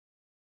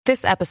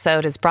This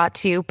episode is brought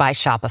to you by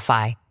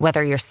Shopify.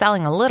 Whether you're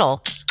selling a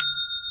little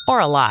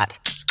or a lot,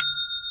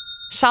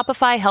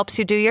 Shopify helps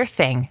you do your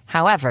thing,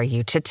 however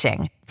you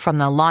cha-ching. From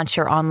the launch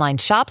your online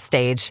shop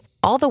stage,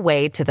 all the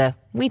way to the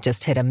we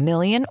just hit 1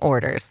 million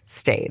orders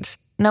stage.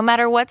 No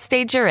matter what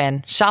stage you're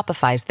in,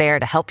 Shopify's there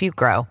to help you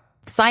grow.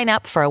 Sign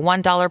up for a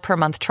 $1 per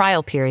month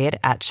trial period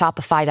at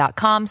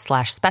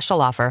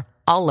shopify.com/special offer,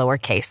 all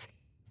lowercase.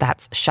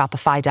 That's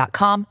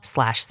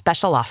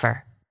shopify.com/special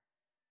offer.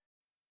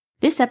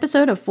 This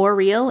episode of For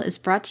Real is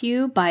brought to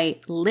you by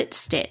Lit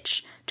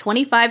Stitch,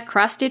 25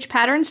 cross-stitch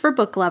patterns for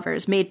book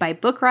lovers made by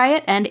Book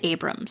Riot and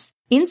Abrams.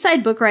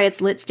 Inside Book Riot's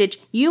Lit Stitch,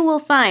 you will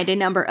find a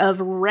number of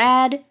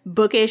rad,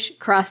 bookish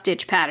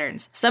cross-stitch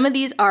patterns. Some of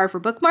these are for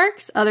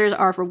bookmarks, others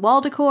are for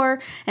wall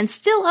decor, and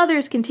still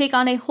others can take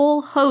on a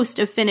whole host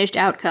of finished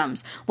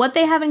outcomes. What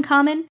they have in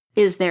common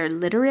is their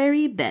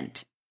literary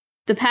bent.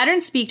 The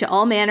patterns speak to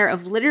all manner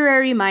of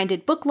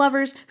literary-minded book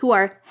lovers who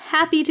are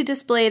happy to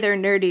display their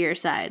nerdier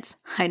sides.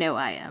 I know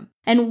I am.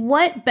 And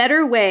what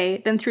better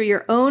way than through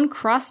your own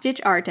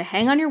cross-stitch art to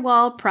hang on your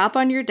wall, prop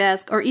on your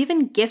desk, or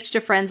even gift to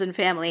friends and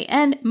family.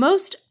 And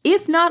most,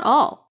 if not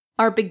all,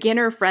 are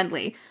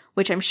beginner-friendly,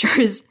 which I'm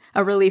sure is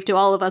a relief to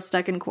all of us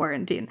stuck in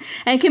quarantine,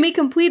 and can be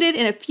completed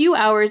in a few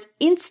hours,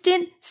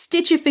 instant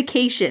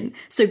stitchification.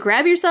 So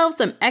grab yourself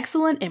some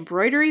excellent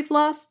embroidery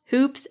floss,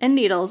 hoops, and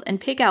needles, and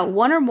pick out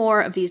one or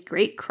more of these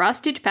great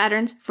cross-stitch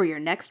patterns for your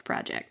next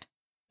project.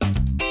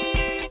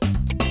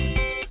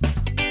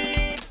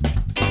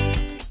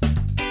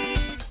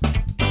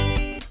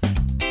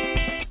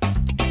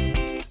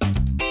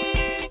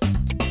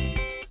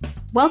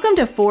 Welcome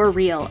to For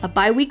Real, a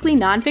bi-weekly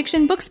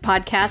nonfiction books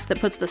podcast that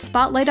puts the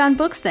spotlight on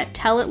books that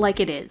tell it like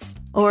it is.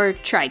 Or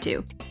try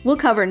to. We'll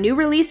cover new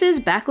releases,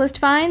 backlist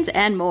finds,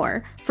 and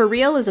more. For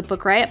Real is a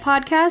Book Riot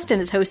podcast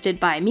and is hosted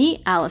by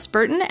me, Alice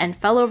Burton, and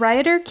fellow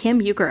rioter Kim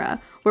Ukura.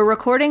 We're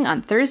recording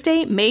on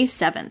Thursday, May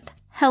 7th.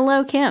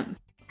 Hello, Kim.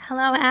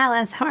 Hello,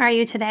 Alice. How are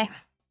you today?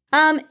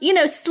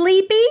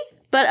 Sleepy,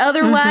 but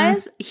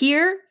otherwise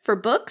here for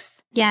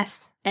books.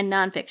 Yes. And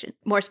nonfiction,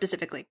 more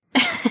specifically.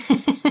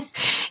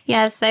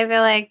 Yes, I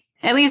feel like,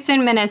 at least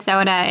in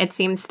Minnesota, it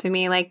seems to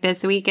me like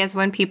this week is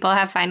when people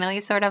have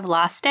finally sort of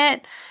lost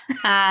it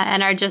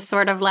and are just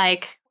sort of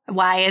like,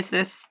 why is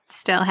this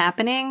still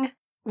happening?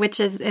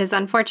 Which is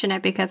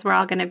unfortunate because we're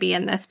all going to be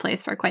in this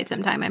place for quite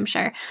some time, I'm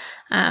sure.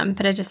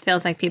 But it just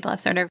feels like people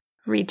have sort of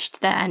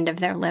reached the end of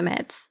their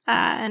limits.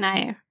 And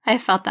I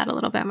felt that a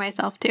little bit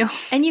myself, too.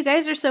 And you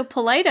guys are so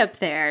polite up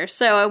there,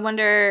 so I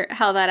wonder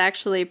how that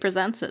actually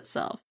presents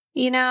itself.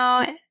 You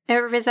know,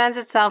 it presents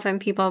itself in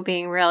people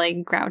being really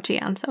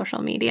grouchy on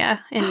social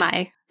media, in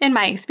my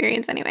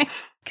experience anyway.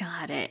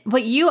 Got it.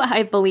 But you,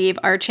 I believe,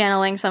 are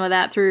channeling some of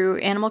that through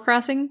Animal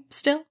Crossing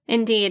still?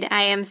 Indeed.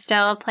 I am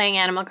still playing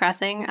Animal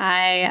Crossing.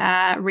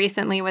 I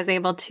recently was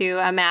able to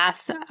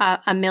amass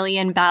 1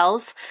 million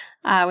bells,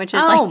 which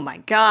is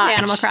my gosh,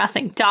 Animal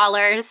Crossing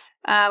dollars,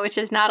 which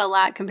is not a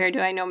lot compared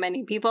to I know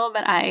many people,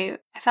 but I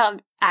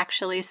felt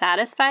actually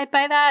satisfied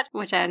by that,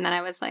 and then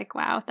I was like,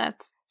 wow,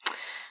 that's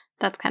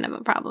kind of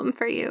a problem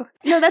for you.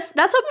 No, that's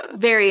a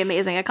very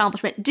amazing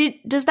accomplishment.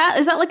 Is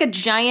that like a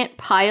giant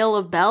pile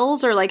of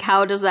bells, or like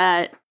how does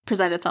that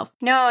present itself?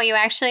 No, you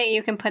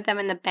can put them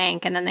in the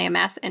bank and then they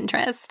amass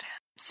interest.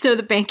 So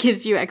the bank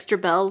gives you extra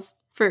bells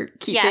for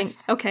keeping? Yes,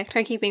 okay.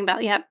 For keeping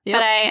bells, yep.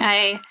 But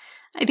I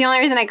the only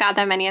reason I got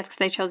that many is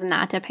because I chose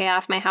not to pay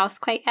off my house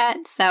quite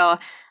yet. So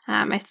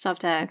I still have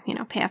to,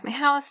 pay off my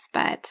house.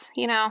 But,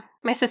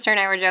 my sister and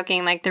I were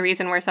joking, like, the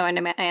reason we're so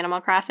into Animal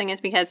Crossing is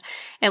because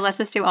it lets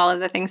us do all of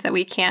the things that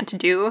we can't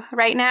do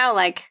right now,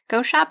 like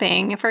go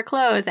shopping for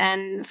clothes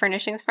and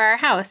furnishings for our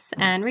house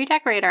and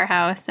redecorate our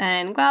house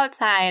and go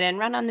outside and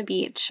run on the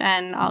beach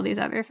and all these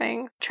other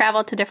things.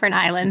 Travel to different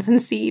islands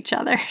and see each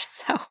other.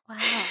 So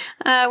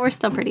we're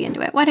still pretty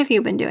into it. What have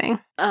you been doing?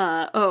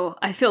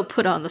 I feel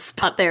put on the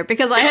spot there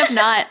because I have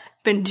not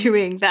been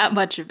doing that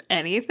much of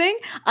anything.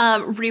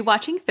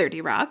 Rewatching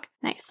 30 Rock.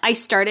 Nice. I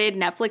started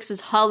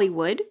Netflix's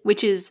Hollywood,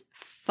 which is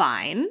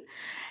fine.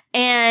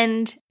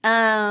 And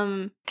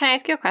can I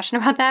ask you a question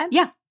about that?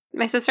 Yeah.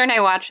 My sister and I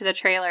watched the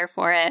trailer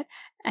for it,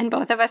 and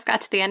both of us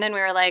got to the end and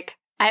we were like,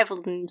 I have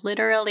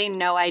literally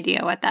no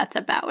idea what that's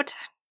about.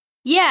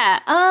 Yeah.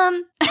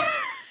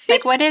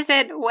 Like, what is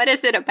it? What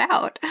is it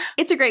about?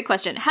 It's a great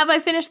question. Have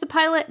I finished the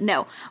pilot?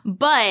 No.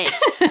 But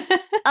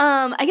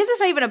I guess it's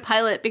not even a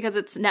pilot because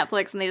it's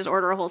Netflix and they just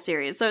order a whole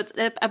series. So it's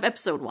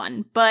episode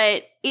 1.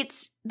 But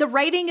the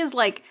writing is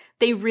like,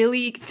 they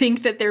really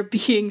think that they're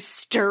being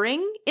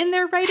stirring in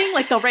their writing.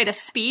 Like, they'll write a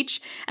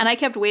speech, and I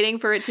kept waiting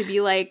for it to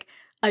be like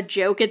a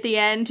joke at the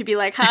end, to be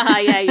like, haha,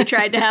 yeah, you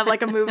tried to have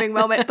like a moving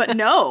moment. But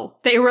no,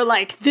 they were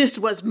like, this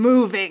was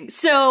moving.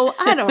 So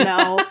I don't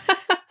know.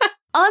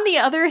 On the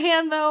other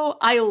hand, though,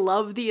 I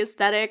love the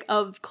aesthetic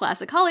of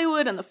classic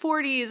Hollywood and the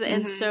 40s.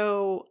 And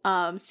so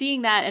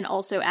seeing that and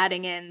also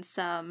adding in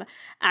some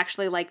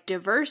actually like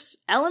diverse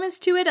elements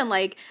to it and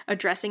like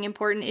addressing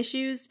important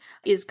issues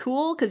is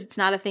cool because it's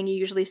not a thing you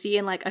usually see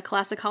in like a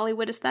classic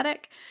Hollywood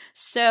aesthetic.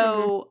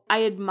 So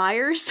I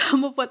admire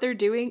some of what they're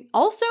doing.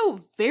 Also,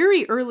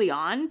 very early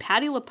on,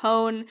 Patti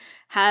LuPone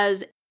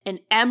has an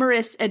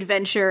amorous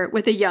adventure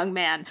with a young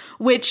man,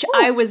 which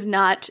I was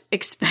not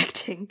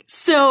expecting.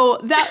 So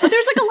that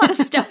there's like a lot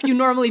of stuff you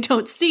normally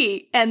don't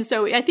see. And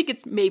so I think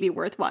it's maybe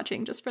worth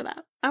watching just for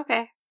that.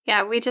 Okay.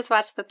 Yeah, we just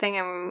watched the thing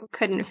and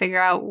couldn't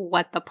figure out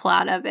what the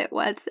plot of it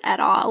was at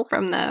all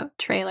from the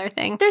trailer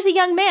thing. There's a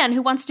young man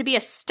who wants to be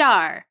a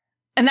star.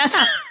 And that's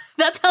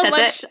how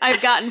much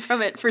I've gotten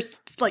from it for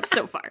like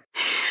so far.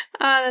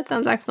 That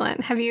sounds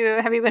excellent. Have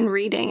you been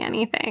reading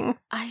anything?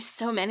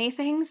 So many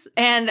things,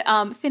 and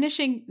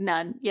finishing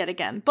none yet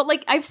again. But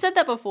like I've said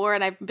that before,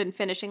 and I've been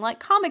finishing like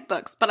comic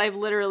books, but I've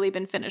literally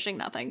been finishing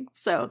nothing.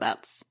 So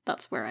that's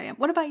where I am.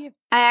 What about you?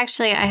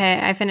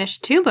 I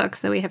finished 2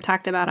 books that we have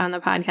talked about on the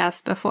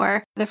podcast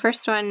before. The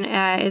first one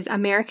is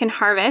American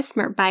Harvest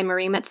by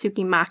Marie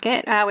Matsuki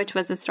Mockett, which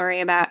was a story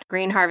about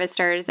grain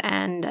harvesters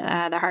and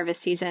the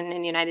harvest season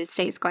in the United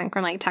States going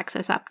from like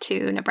Texas up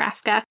to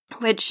Nebraska,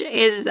 which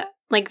is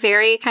like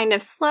very kind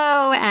of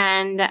slow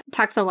and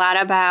talks a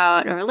lot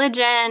about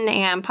religion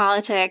and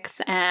politics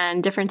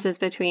and differences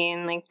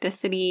between like the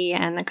city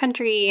and the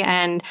country,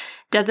 and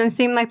doesn't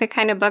seem like the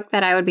kind of book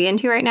that I would be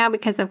into right now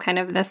because of kind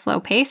of the slow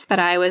pace, but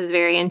I was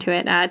very into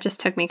it. It just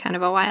took me kind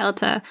of a while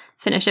to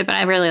finish it, but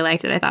I really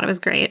liked it. I thought it was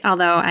great,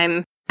 although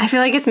I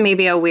feel like it's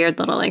maybe a weird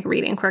little like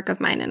reading quirk of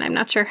mine, and I'm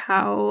not sure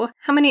how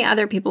many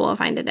other people will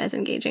find it as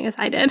engaging as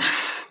I did,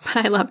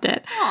 but I loved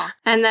it. Aww.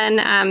 And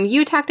then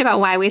you talked about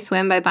Why We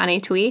Swim by Bonnie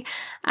Tui,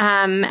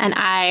 and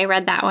I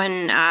read that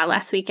one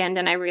last weekend,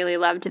 and I really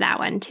loved that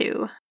one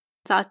too.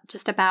 It's all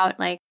just about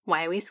like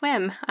why we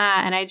swim,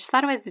 and I just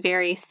thought it was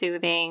very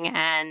soothing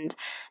and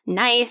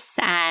nice,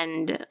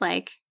 and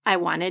like I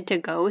wanted to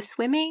go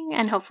swimming,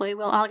 and hopefully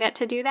we'll all get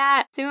to do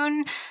that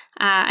soon.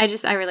 I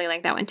really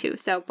like that one too.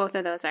 So both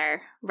of those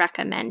are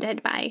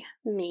recommended by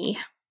me.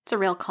 It's a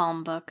real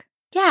calm book.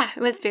 Yeah,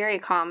 it was very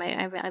calm.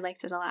 I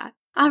liked it a lot.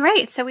 All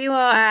right, so we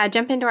will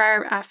jump into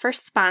our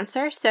first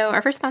sponsor. So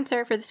our first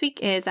sponsor for this week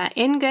is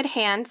In Good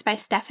Hands by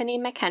Stephanie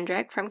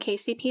McKendrick from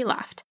KCP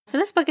Loft. So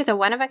this book is a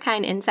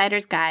one-of-a-kind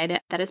insider's guide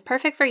that is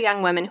perfect for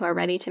young women who are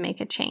ready to make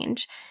a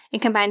change.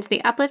 It combines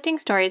the uplifting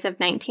stories of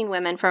 19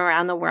 women from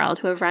around the world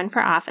who have run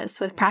for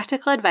office with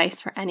practical advice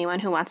for anyone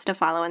who wants to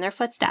follow in their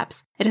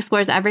footsteps. It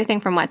explores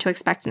everything from what to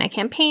expect in a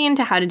campaign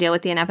to how to deal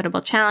with the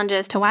inevitable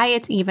challenges to why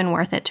it's even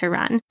worth it to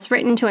run. It's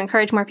written to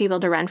encourage more people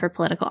to run for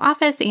political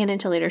office and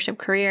into leadership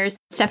careers.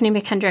 Stephanie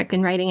McKendrick,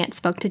 in writing it,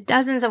 spoke to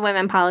dozens of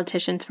women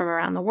politicians from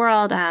around the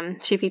world.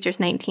 She features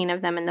 19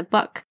 of them in the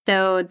book.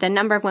 So the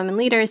number of women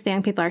leaders the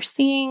young people are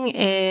seeing,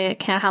 it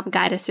can help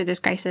guide us through this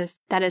crisis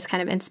that is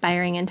kind of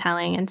inspiring and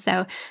telling. And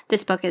so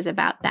this book is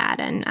about that.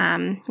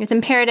 And it's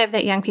imperative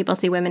that young people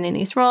see women in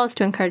these roles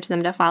to encourage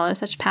them to follow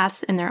such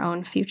paths in their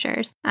own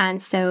futures.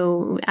 And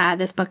so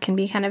this book can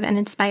be kind of an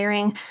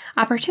inspiring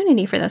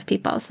opportunity for those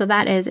people. So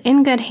that is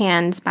In Good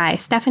Hands by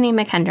Stephanie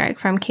McKendrick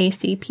from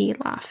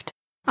KCP Loft.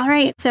 All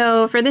right,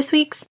 so for this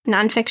week's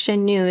nonfiction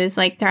news,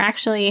 like there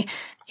actually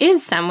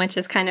is some, which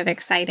is kind of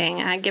exciting,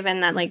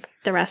 given that like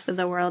the rest of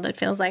the world, it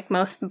feels like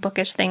most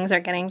bookish things are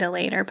getting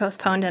delayed or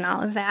postponed and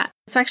all of that.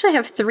 So I actually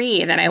have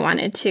 3 that I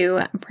wanted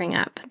to bring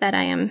up that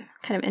I am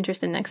kind of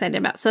interested and excited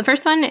about. So the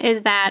first one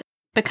is that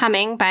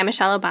Becoming by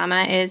Michelle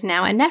Obama is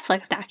now a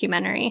Netflix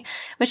documentary,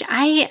 which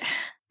I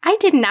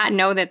did not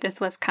know that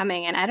this was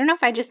coming, and I don't know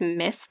if I just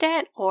missed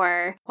it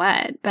or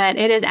what, but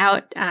it is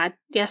out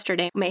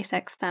yesterday, May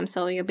 6th,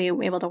 so you'll be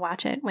able to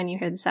watch it when you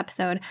hear this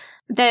episode.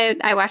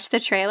 I watched the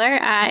trailer,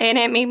 and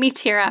it made me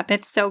tear up.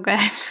 It's so good.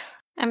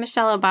 And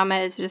Michelle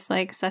Obama is just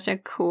like she's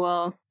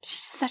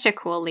just such a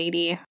cool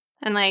lady,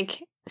 and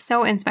like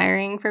so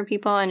inspiring for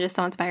people and just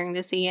so inspiring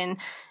to see. And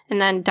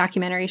then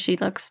documentary, she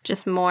looks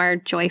just more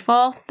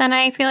joyful than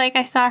I feel like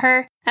I saw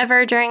her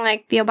ever during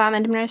like the Obama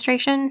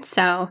administration.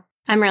 So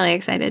I'm really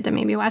excited to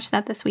maybe watch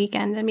that this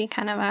weekend and be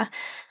kind of an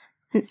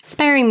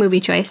inspiring movie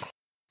choice.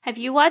 Have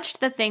you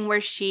watched the thing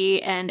where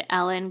she and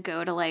Ellen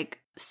go to like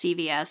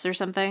CVS or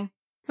something?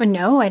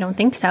 No, I don't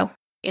think so.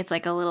 It's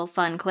like a little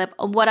fun clip.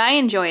 What I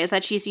enjoy is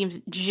that she seems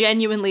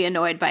genuinely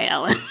annoyed by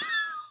Ellen.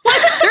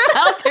 Like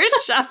throughout their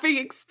shopping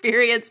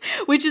experience,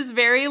 which is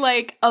very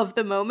like of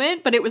the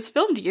moment, but it was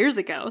filmed years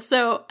ago.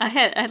 So I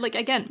had like,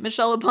 again,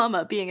 Michelle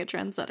Obama being a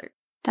trendsetter.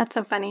 That's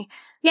so funny.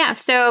 Yeah,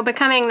 so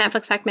Becoming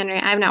Netflix documentary.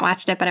 I have not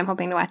watched it, but I'm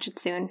hoping to watch it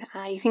soon.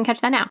 You can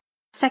catch that now.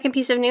 Second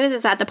piece of news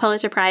is that the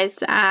Pulitzer Prize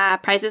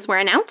prizes were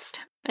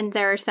announced, and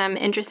there are some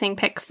interesting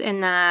picks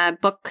in the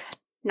book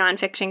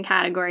nonfiction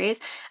categories.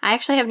 I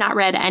actually have not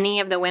read any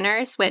of the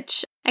winners,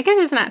 which I guess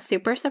is not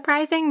super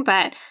surprising,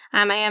 but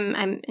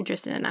I'm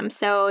interested in them.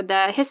 So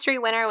the history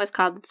winner was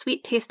called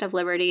Sweet Taste of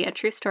Liberty, A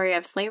True Story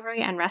of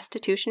Slavery and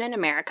Restitution in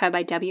America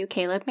by W.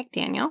 Caleb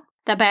McDaniel.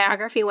 The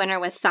biography winner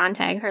was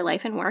Sontag, Her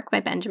Life and Work by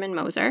Benjamin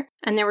Moser.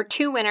 And there were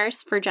 2 winners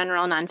for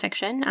general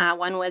nonfiction.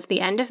 One was The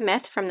End of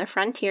Myth, From the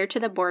Frontier to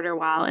the Border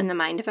Wall in the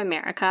Mind of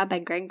America by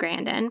Greg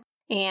Grandin.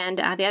 And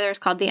the other is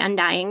called The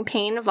Undying: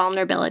 Pain,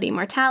 Vulnerability,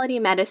 Mortality,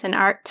 Medicine,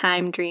 Art,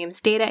 Time,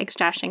 Dreams, Data,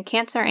 Extraction,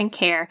 Cancer, and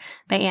Care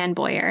by Anne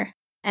Boyer.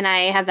 And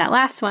I have that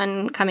last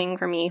one coming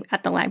for me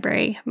at the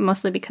library,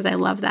 mostly because I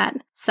love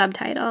that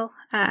subtitle.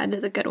 It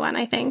is a good one,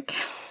 I think.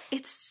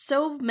 It's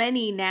so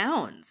many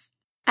nouns.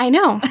 I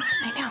know.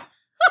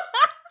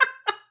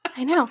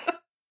 I know.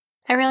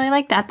 I really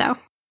like that, though.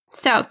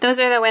 So those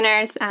are the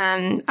winners.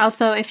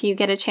 Also, if you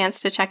get a chance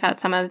to check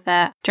out some of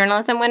the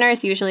journalism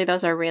winners, usually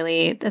those are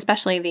really,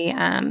 especially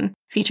the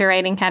feature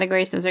writing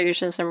categories, those are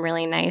usually some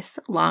really nice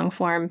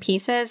long-form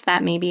pieces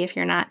that maybe if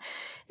you're not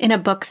in a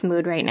book's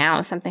mood right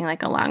now, something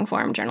like a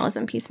long-form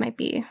journalism piece might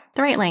be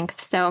the right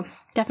length. So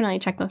definitely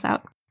check those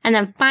out. And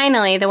then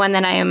finally, the one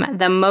that I am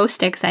the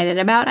most excited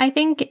about, I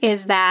think,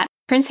 is that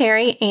Prince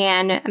Harry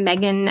and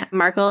Meghan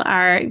Markle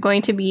are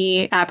going to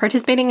be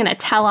participating in a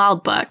tell-all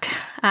book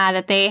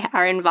that they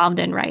are involved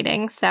in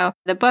writing. So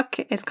the book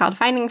is called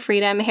Finding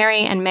Freedom,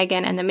 Harry and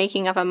Meghan and the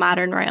Making of a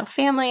Modern Royal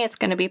Family. It's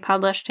going to be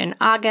published in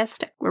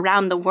August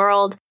around the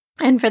world.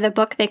 And for the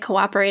book, they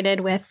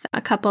cooperated with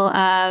a couple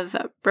of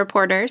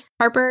reporters,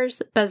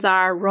 Harper's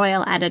Bazaar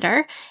royal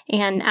editor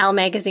and Elle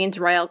Magazine's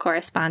royal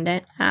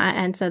correspondent.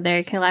 And so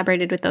they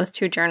collaborated with those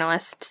 2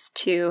 journalists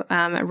to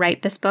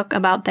write this book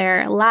about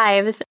their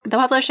lives. The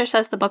publisher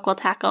says the book will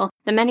tackle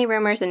the many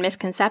rumors and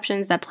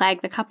misconceptions that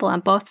plague the couple on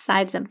both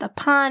sides of the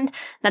pond,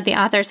 that the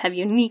authors have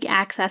unique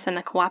access and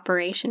the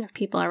cooperation of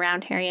people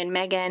around Harry and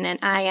Meghan. And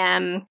I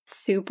am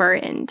super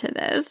into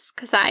this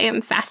because I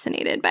am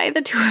fascinated by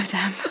the 2 of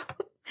them.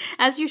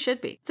 As you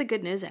should be. It's a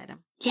good news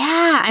item.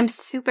 Yeah, I'm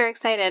super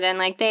excited. And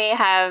they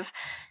have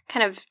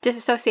kind of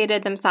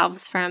disassociated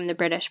themselves from the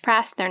British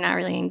press. They're not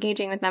really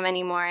engaging with them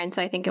anymore. And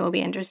so I think it will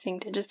be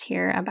interesting to just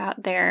hear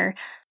about their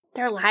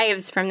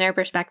lives from their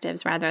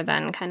perspectives rather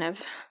than kind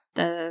of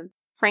the,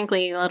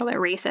 frankly, a little bit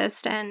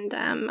racist and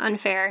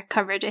unfair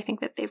coverage I think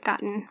that they've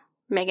gotten,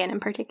 Meghan in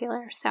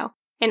particular. So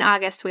in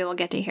August, we will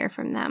get to hear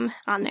from them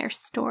on their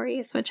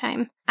stories, which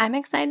I'm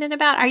excited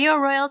about. Are you a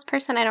royals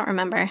person? I don't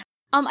remember.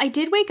 I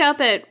did wake up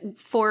at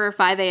 4 or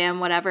 5 a.m.,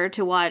 whatever,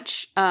 to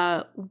watch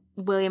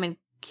William and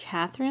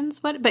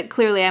Catherine's wedding. But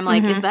clearly I'm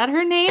like, is that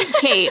her name?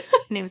 Kate. Her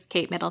name is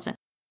Kate Middleton.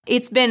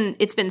 It's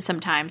been some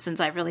time since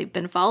I've really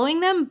been following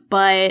them,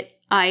 but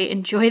I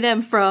enjoy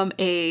them from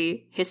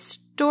a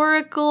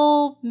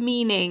historical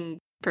meaning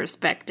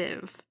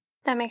perspective.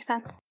 That makes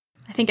sense.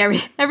 I think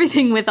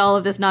everything with all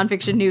of this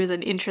nonfiction news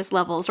and interest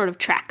level sort of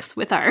tracks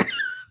with our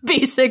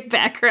basic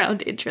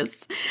background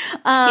interests.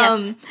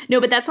 Yes.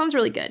 No, but that sounds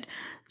really good.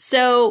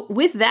 So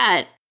with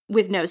that,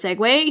 with no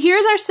segue,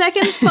 here's our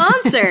second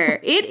sponsor.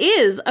 It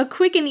is a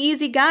quick and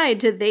easy guide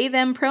to they,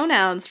 them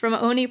pronouns from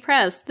Oni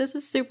Press. This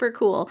is super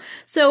cool.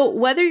 So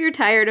whether you're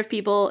tired of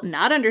people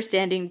not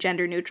understanding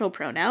gender neutral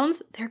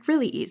pronouns, they're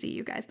really easy,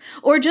 you guys,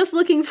 or just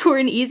looking for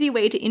an easy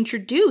way to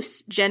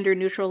introduce gender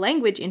neutral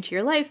language into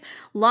your life,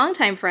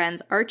 longtime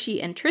friends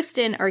Archie and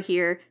Tristan are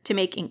here to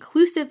make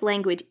inclusive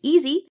language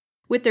easy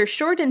with their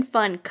short and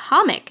fun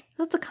comic.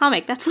 That's a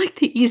comic. That's like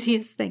the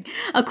easiest thing.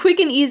 A quick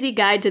and easy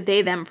guide to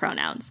they, them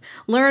pronouns.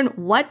 Learn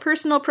what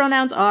personal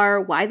pronouns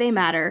are, why they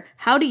matter,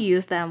 how to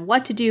use them,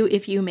 what to do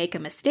if you make a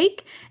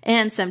mistake,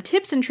 and some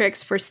tips and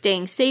tricks for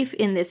staying safe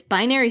in this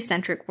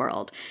binary-centric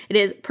world. It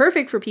is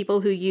perfect for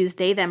people who use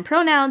they, them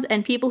pronouns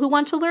and people who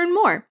want to learn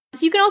more.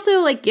 So you can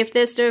also gift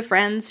this to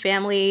friends,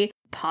 family,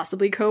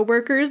 possibly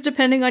coworkers,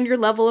 depending on your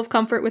level of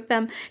comfort with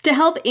them, to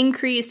help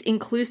increase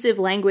inclusive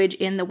language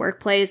in the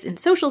workplace, in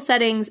social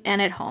settings, and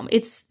at home.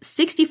 It's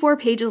 64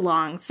 pages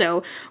long,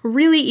 so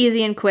really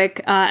easy and quick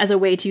as a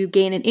way to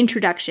gain an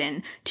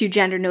introduction to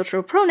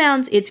gender-neutral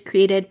pronouns. It's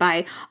created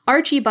by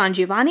Archie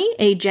Bongiovanni,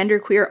 a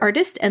genderqueer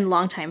artist and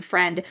longtime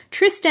friend,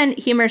 Tristan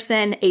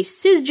Himerson, a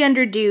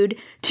cisgender dude,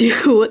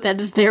 that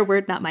is their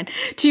word, not mine,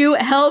 to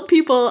help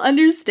people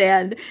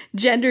understand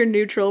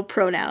gender-neutral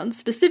pronouns,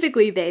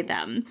 specifically they,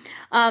 them.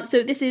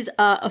 So this is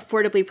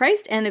affordably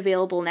priced and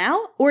available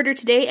now. Order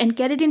today and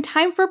get it in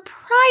time for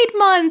Pride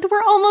Month.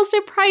 We're almost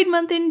at Pride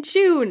Month in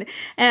June.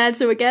 And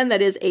so again,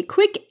 that is a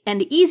quick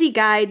and easy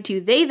guide to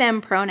they,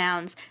 them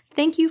pronouns.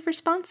 Thank you for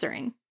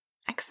sponsoring.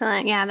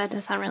 Excellent. Yeah, that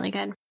does sound really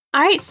good.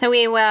 All right, so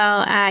we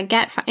will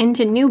get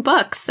into new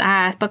books,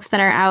 books that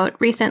are out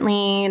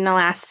recently in the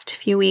last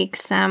few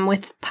weeks.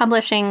 With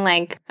publishing,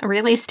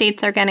 release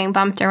dates are getting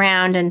bumped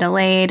around and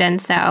delayed,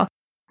 and so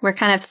we're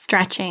kind of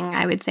stretching,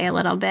 I would say, a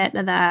little bit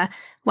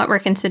what we're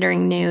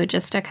considering new,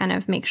 just to kind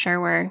of make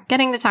sure we're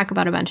getting to talk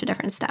about a bunch of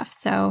different stuff.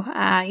 So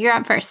you're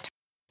up first.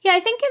 Yeah, I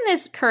think in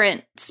this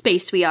current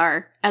space we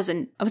are I was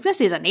going to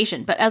say as a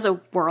nation, but as a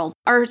world,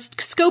 our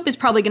scope is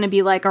probably going to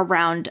be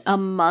around a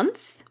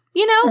month.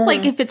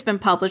 If it's been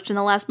published in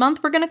the last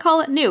month, we're going to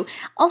call it new.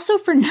 Also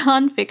for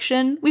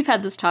nonfiction, we've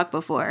had this talk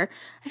before.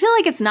 I feel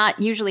like it's not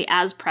usually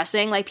as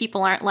pressing.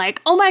 People aren't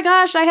oh my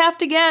gosh, I have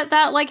to get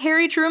that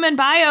Harry Truman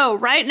bio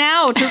right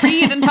now to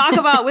read and talk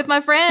about with my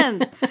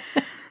friends.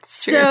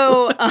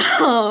 So,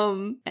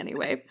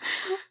 anyway,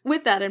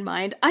 with that in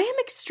mind, I am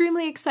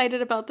extremely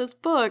excited about this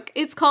book.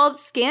 It's called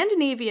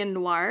Scandinavian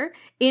Noir: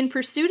 In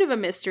Pursuit of a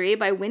Mystery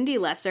by Wendy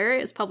Lesser.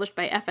 It's published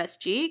by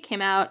FSG.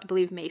 Came out, I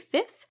believe, May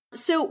 5th.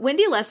 So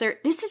Wendy Lesser,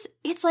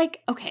 it's like,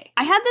 okay,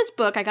 I had this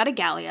book, I got a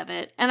galley of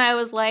it, and I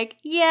was like,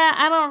 yeah,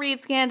 I don't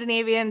read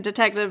Scandinavian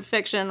detective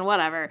fiction,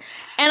 whatever.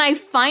 And I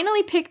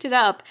finally picked it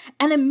up,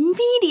 and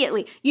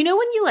immediately, you know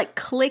when you like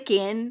click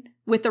in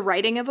with the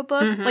writing of a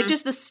book, like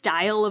just the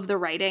style of the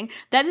writing,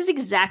 that is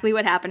exactly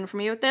what happened for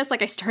me with this.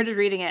 Like I started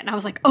reading it, and I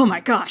was like, oh my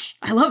gosh,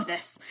 I love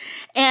this.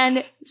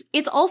 And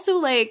it's also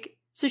like,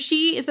 so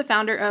she is the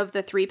founder of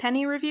the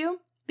Threepenny Review,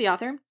 the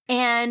author,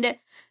 and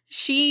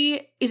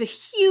she is a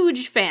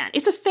huge fan.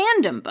 It's a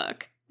fandom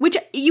book, which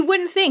you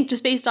wouldn't think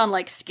just based on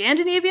like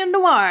Scandinavian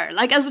noir,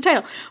 like as the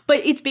title. But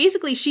it's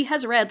basically, she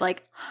has read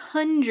like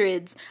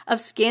hundreds of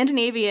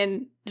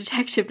Scandinavian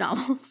detective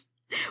novels,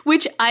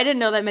 which I didn't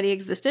know that many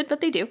existed,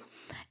 but they do.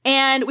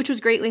 And which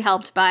was greatly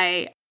helped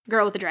by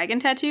Girl with the Dragon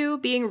Tattoo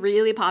being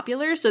really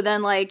popular. So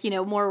then like, you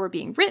know, more were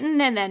being written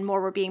and then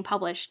more were being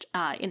published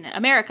in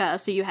America.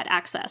 So you had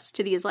access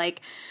to these like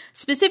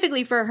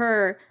specifically for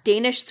her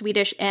Danish,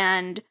 Swedish,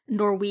 and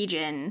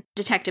Norwegian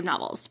detective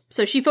novels.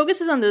 So she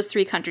focuses on those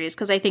three countries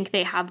because I think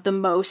they have the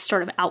most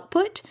sort of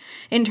output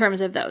in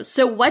terms of those.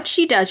 So what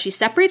she does, she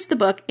separates the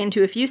book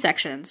into a few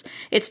sections.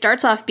 It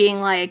starts off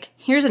being like,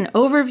 here's an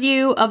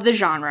overview of the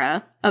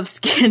genre of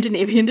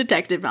Scandinavian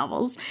detective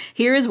novels.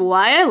 Here is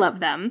why I love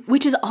them,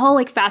 which is all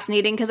like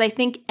fascinating because I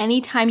think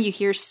anytime you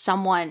hear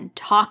someone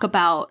talk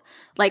about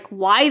like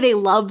why they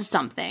love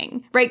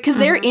something, right? Because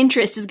their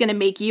interest is going to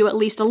make you at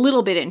least a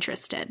little bit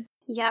interested.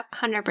 Yep,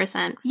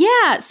 100%.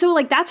 Yeah, so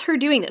like that's her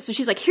doing this. So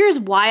she's like, here's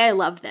why I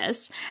love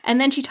this. And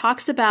then she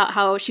talks about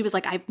how she was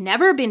like, I've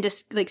never been to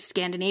like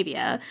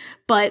Scandinavia,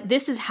 but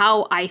this is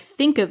how I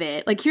think of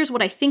it. Like, here's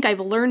what I think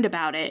I've learned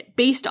about it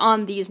based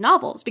on these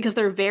novels because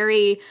they're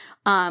very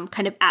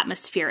kind of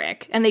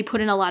atmospheric and they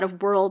put in a lot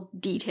of world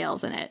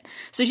details in it.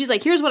 So she's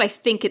like, here's what I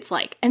think it's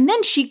like. And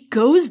then she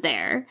goes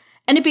there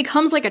and it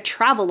becomes like a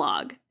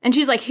travelogue. And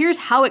she's like, here's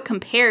how it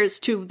compares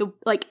to the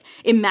like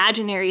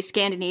imaginary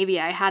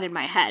Scandinavia I had in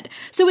my head.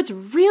 So it's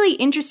really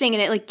interesting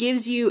and it like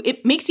gives you,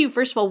 it makes you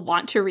first of all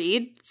want to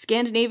read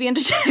Scandinavian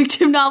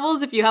detective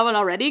novels if you haven't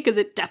already, because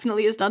it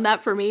definitely has done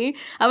that for me.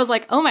 I was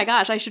like, oh my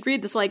gosh, I should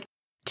read this like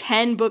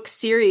 10-book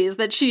series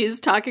that she's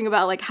talking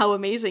about like how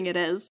amazing it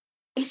is.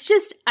 It's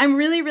just, I'm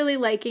really, really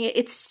liking it.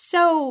 It's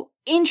so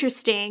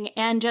interesting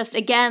and just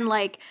again,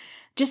 like,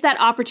 just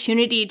that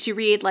opportunity to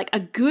read like a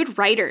good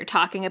writer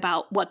talking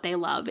about what they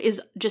love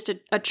is just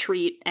a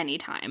treat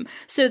anytime.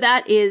 So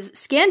that is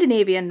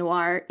Scandinavian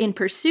Noir: In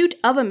Pursuit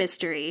of a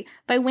Mystery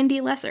by Wendy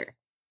Lesser.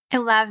 I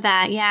love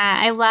that. Yeah,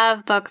 I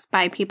love books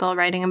by people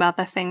writing about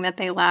the thing that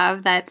they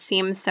love that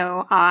seems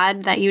so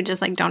odd that you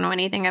just like don't know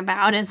anything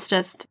about. It's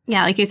just,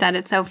 yeah, like you said,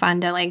 it's so fun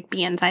to like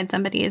be inside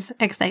somebody's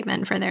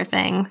excitement for their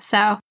thing. So,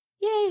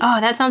 yay. Oh,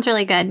 that sounds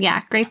really good.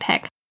 Yeah, great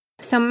pick.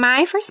 So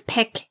my first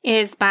pick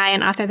is by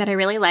an author that I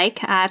really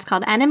like. It's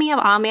called Enemy of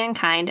All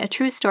Mankind, A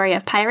True Story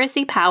of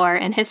Piracy, Power,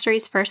 and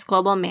History's First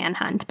Global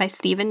Manhunt by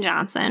Steven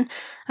Johnson.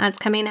 It's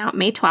coming out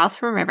May 12th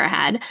from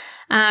Riverhead.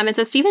 And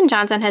so Steven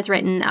Johnson has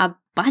written a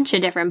bunch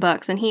of different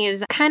books, and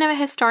he's kind of a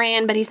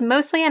historian, but he's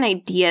mostly an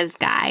ideas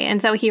guy.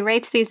 And so he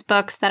writes these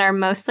books that are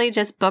mostly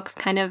just books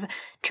kind of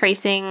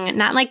tracing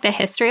not like the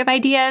history of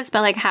ideas,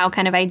 but like how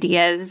kind of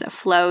ideas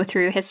flow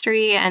through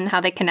history and how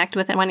they connect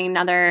with one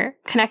another,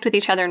 connect with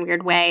each other in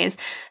weird ways.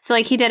 So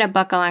like he did a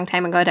book a long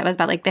time ago that was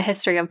about like the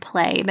history of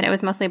play, but it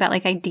was mostly about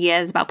like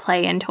ideas about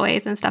play and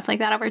toys and stuff like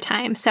that over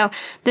time. So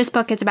this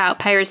book is about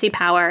piracy,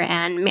 power,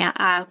 and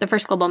the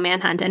first global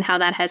manhunt and how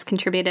that has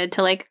contributed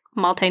to like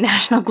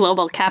multinational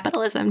global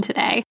capitalism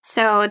today.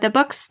 So the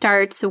book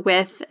starts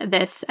with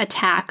this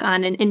attack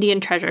on an Indian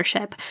treasure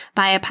ship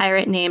by a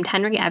pirate named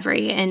Henry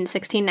Every in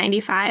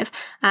 1695.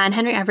 And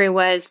Henry Every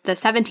was the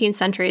 17th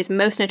century's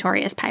most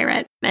notorious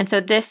pirate. And so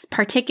this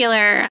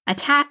particular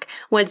attack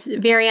was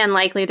very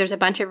unlikely. There's a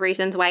bunch of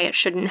reasons why it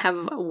shouldn't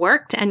have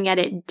worked, and yet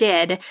it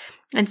did.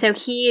 And so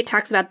he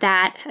talks about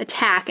that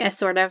attack as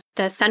sort of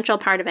the central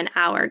part of an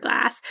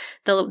hourglass,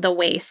 the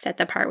waist at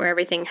the part where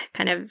everything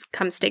kind of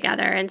comes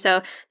together. And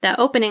so the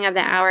opening of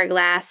the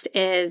hourglass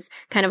is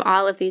kind of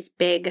all of these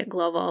big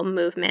global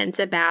movements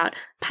about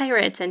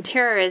pirates and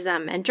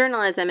terrorism and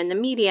journalism and the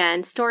media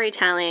and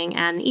storytelling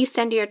and the East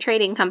India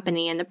Trading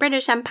Company and the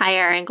British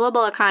Empire and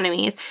global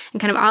economies.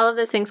 And kind of all of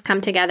those things come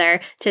together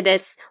to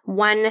this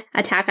one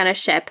attack on a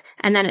ship.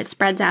 And then it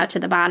spreads out to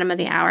the bottom of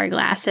the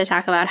hourglass to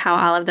talk about how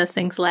all of those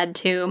things led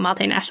to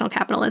multinational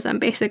capitalism,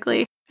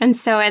 basically. And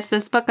so it's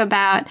this book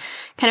about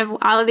kind of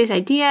all of these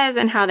ideas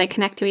and how they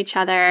connect to each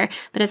other,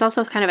 but it's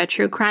also kind of a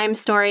true crime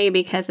story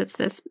because it's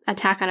this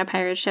attack on a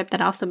pirate ship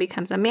that also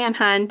becomes a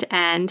manhunt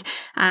and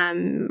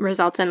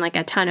results in like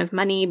a ton of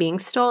money being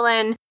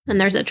stolen. And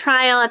there's a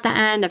trial at the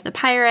end of the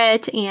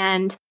pirate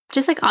and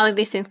just like all of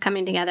these things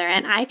coming together.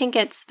 And I think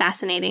it's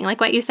fascinating.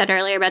 Like what you said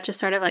earlier about just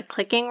sort of like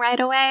clicking right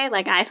away.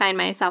 Like I find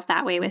myself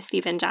that way with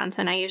Steven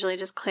Johnson. I usually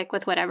just click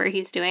with whatever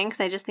he's doing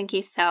because I just think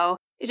he's so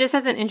it just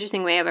has an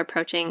interesting way of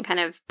approaching kind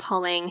of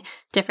pulling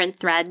different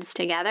threads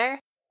together.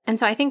 And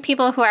so I think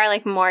people who are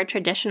like more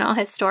traditional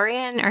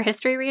historian or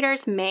history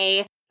readers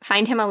may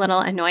find him a little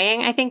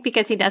annoying, I think,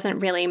 because he doesn't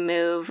really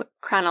move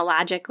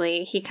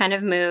chronologically. He kind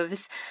of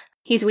moves,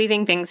 he's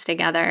weaving things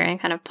together and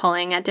kind of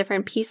pulling at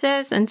different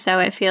pieces. And so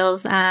it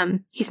feels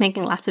he's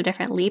making lots of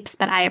different leaps,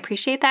 but I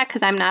appreciate that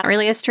because I'm not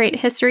really a straight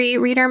history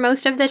reader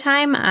most of the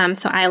time.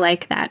 So I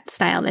like that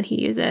style that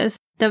he uses.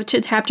 The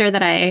chapter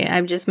that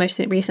I've just most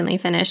recently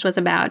finished was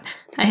about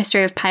a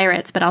history of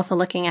pirates, but also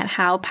looking at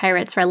how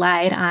pirates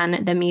relied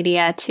on the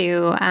media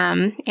to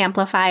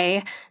amplify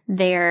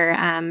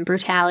their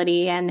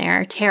brutality and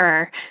their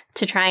terror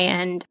to try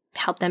and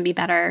help them be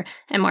better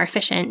and more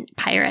efficient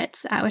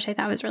pirates, which I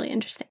thought was really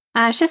interesting.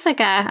 It's just like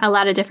a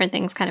lot of different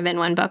things kind of in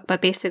one book,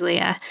 but basically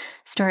a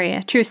story,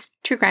 a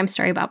true crime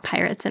story about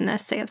pirates in the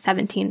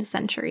 17th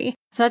century.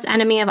 So that's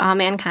Enemy of All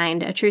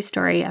Mankind, a true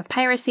story of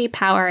piracy,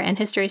 power, and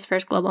history's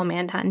first global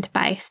manhunt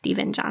by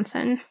Steven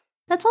Johnson.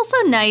 That's also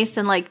nice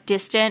and like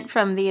distant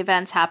from the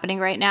events happening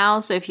right now.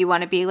 So if you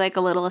want to be like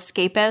a little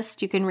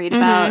escapist, you can read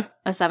about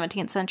a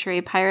 17th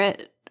century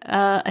pirate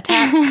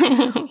attack.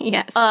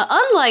 Yes.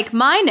 Unlike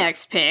my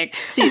next pick,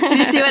 did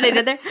you see what I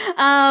did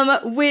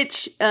there?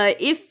 Which,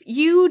 if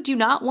you do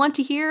not want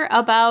to hear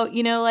about,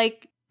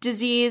 like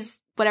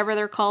disease, whatever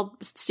they're called,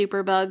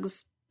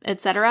 superbugs,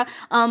 etc.,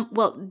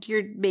 well,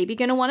 you're maybe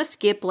going to want to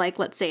skip like,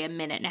 let's say, a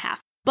minute and a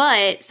half.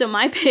 But, so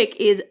my pick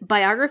is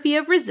Biography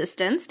of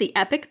Resistance, The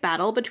Epic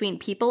Battle Between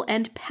People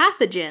and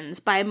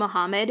Pathogens by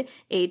Mohammed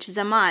H.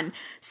 Zaman.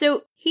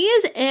 So he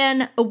is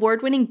an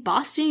award-winning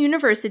Boston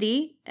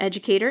University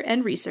educator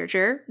and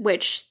researcher,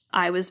 which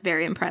I was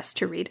very impressed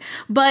to read.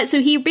 But so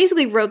he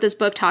basically wrote this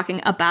book talking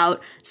about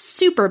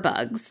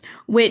superbugs,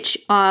 which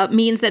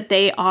means that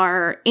they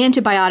are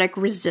antibiotic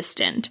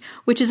resistant,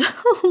 which is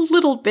a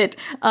little bit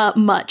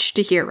much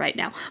to hear right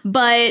now.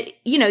 But,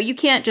 you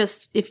can't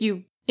just, if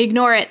you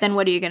ignore it, then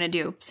what are you going to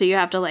do? So you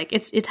have to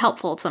it's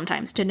helpful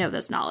sometimes to know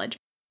this knowledge.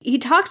 He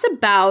talks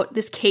about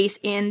this case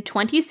in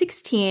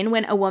 2016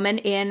 when a woman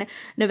in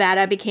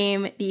Nevada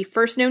became the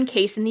first known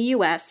case in the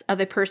U.S. of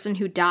a person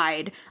who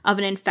died of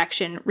an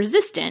infection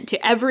resistant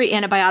to every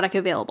antibiotic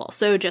available.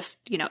 So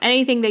just,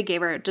 anything they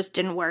gave her just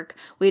didn't work.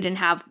 We didn't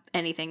have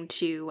anything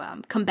to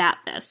combat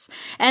this.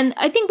 And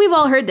I think we've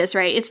all heard this,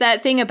 right? It's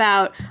that thing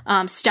about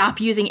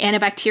stop using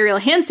antibacterial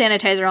hand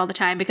sanitizer all the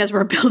time because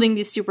we're building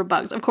these super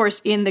bugs. Of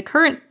course, in the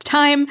current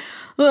time,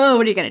 what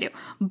are you going to do?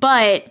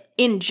 But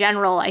in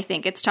general, I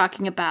think it's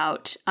talking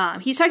about,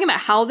 he's talking about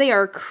how they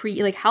are,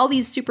 how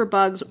these super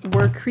bugs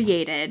were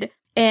created.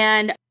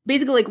 And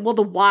basically,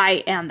 the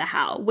why and the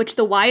how, which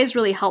the why is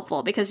really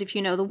helpful because if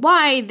you know the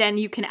why, then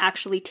you can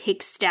actually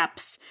take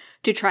steps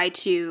to try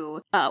to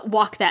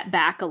walk that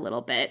back a little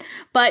bit.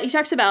 But he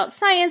talks about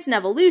science and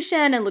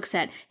evolution and looks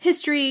at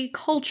history,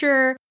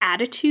 culture,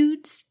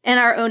 attitudes, and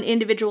our own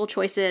individual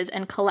choices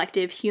and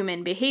collective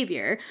human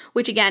behavior,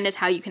 which again is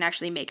how you can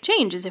actually make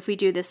change, is if we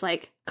do this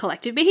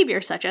collective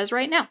behavior, such as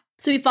right now.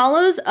 So he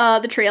follows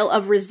the trail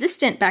of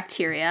resistant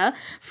bacteria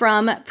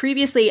from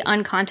previously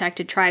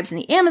uncontacted tribes in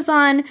the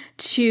Amazon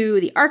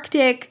to the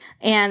Arctic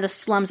and the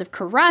slums of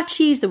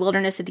Karachi to the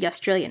wilderness of the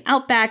Australian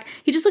outback.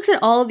 He just looks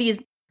at all of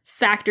these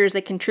factors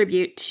that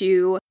contribute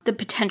to the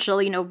potential,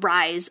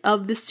 rise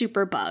of the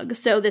superbug.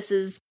 So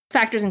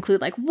factors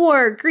include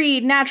war,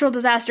 greed, natural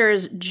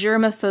disasters,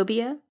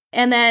 germophobia,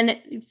 and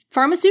then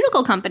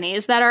pharmaceutical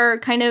companies that are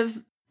kind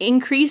of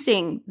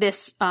increasing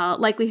this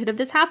likelihood of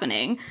this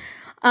happening.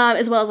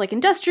 As well as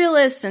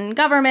industrialists and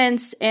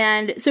governments.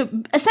 And so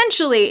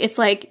essentially it's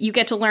you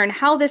get to learn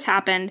how this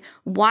happened,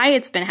 why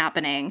it's been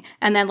happening,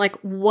 and then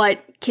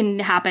what can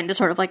happen to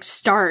sort of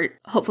start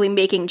hopefully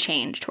making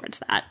change towards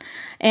that.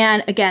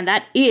 And again,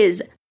 that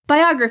is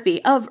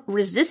Biography of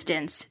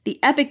Resistance, The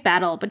Epic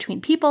Battle Between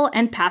People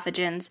and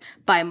Pathogens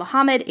by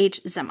Mohammed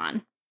H.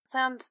 Zaman.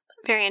 Sounds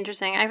very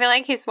interesting. I feel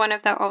like he's one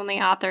of the only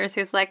authors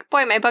who's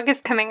boy, my book is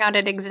coming out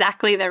at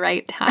exactly the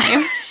right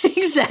time.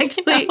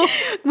 Exactly.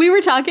 We were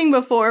talking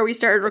before we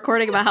started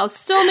recording about how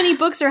so many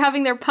books are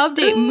having their pub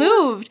date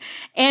moved.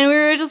 And we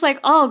were just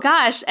oh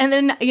gosh. And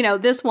then,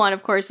 this one,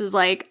 of course, is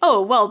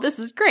oh, well, this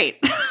is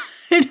great.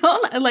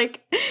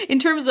 In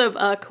terms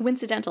of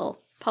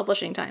coincidental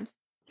publishing times.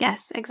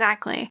 Yes,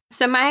 exactly.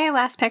 So my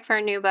last pick for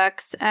new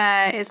books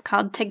is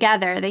called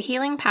Together, The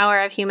Healing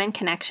Power of Human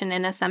Connection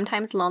in a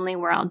Sometimes Lonely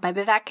World by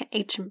Vivek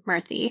H.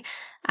 Murthy.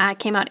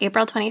 Came out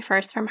April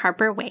 21st from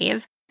Harper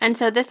Wave. And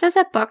so this is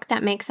a book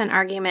that makes an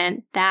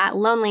argument that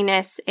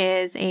loneliness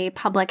is a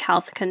public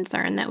health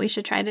concern that we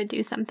should try to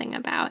do something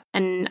about,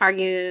 and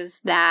argues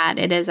that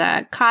it is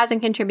a cause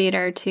and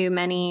contributor to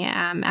many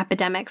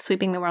epidemics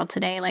sweeping the world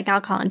today, like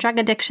alcohol and drug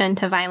addiction,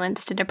 to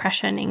violence, to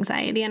depression,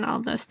 anxiety, and all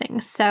of those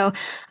things. So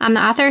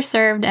the author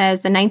served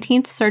as the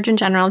 19th Surgeon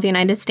General of the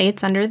United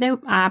States under the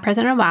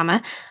President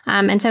Obama.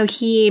 And so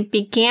he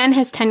began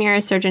his tenure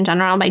as Surgeon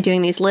General by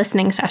doing these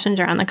listening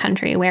sessions around the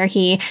country where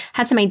he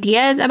had some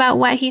ideas about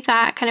what he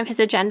thought kind of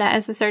his agenda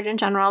as the Surgeon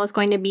General was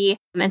going to be.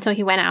 And so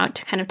he went out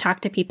to kind of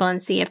talk to people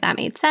and see if that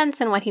made sense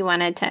and what he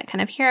wanted to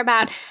kind of hear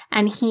about.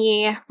 And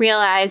he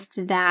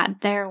realized that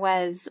there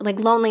was like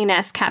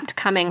loneliness kept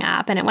coming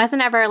up. And it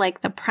wasn't ever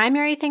like the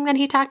primary thing that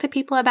he talked to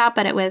people about,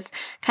 but it was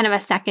kind of a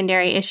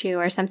secondary issue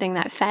or something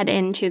that fed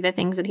into the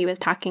things that he was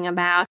talking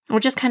about, or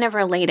just kind of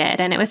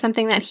related. And it was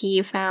something that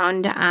he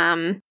found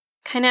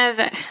kind of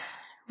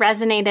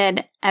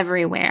resonated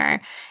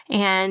everywhere.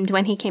 And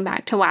when he came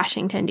back to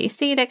Washington,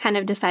 D.C. to kind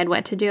of decide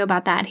what to do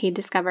about that, he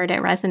discovered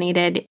it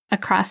resonated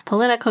across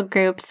political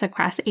groups,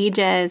 across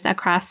ages,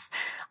 across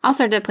all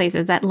sorts of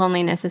places, that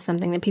loneliness is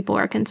something that people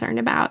were concerned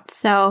about.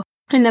 So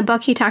in the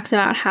book, he talks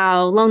about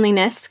how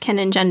loneliness can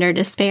engender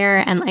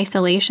despair and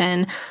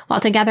isolation, while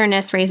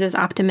togetherness raises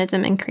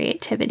optimism and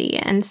creativity.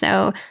 And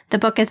so the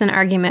book is an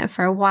argument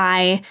for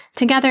why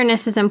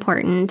togetherness is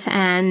important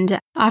and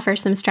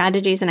offers some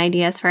strategies and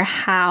ideas for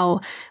how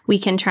we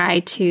can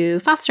try to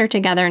foster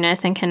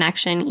togetherness and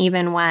connection,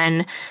 even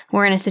when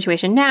we're in a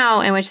situation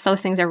now in which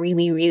those things are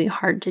really, really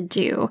hard to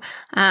do.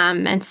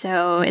 And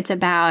so it's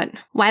about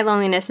why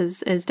loneliness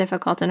is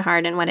difficult and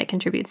hard and what it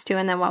contributes to,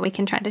 and then what we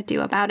can try to do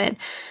about it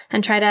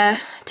and try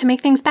to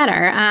make things better.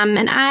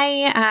 And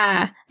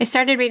I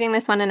started reading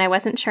this one and I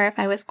wasn't sure if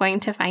I was going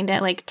to find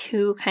it like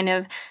too kind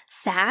of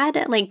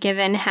sad, like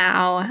given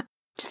how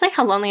just like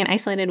how lonely and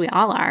isolated we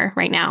all are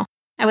right now.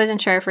 I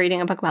wasn't sure if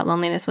reading a book about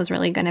loneliness was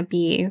really going to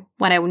be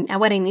what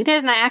I needed.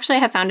 And I actually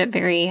have found it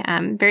very,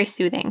 very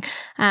soothing,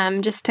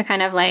 just to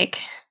kind of like,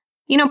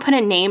 you know, put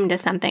a name to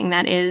something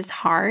that is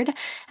hard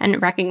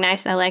and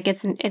recognize that like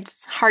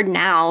it's hard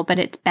now, but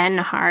it's been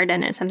hard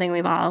and it's something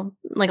we've all,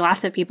 like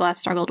lots of people have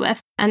struggled with.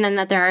 And then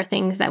that there are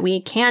things that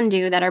we can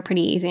do that are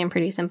pretty easy and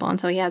pretty simple.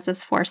 And so he has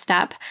this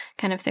 4-step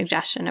kind of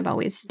suggestion about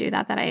ways to do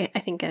that I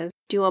think is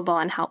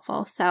doable and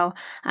helpful. So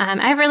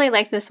I really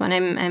liked this one.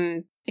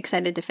 I'm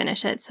excited to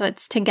finish it. So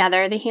it's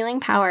Together, The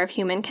Healing Power of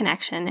Human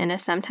Connection in a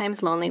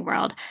Sometimes Lonely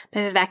World by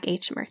Vivek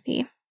H.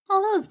 Murthy.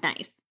 Oh, that was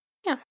nice.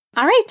 Yeah.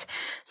 All right.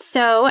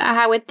 So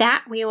with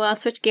that, we will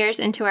switch gears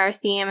into our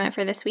theme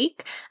for this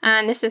week.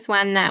 This is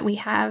one that we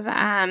have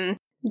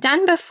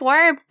done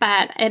before,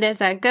 but it is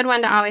a good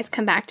one to always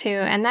come back to,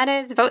 and that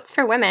is Votes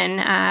for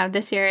Women.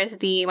 This year is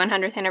the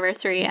 100th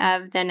anniversary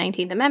of the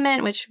 19th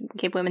Amendment, which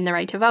gave women the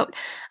right to vote.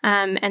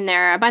 And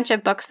there are a bunch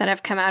of books that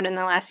have come out in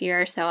the last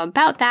year or so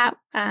about that,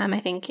 I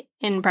think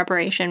in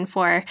preparation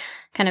for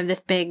kind of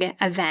this big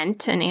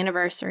event and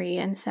anniversary.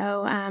 And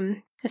so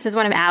this is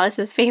one of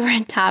Alice's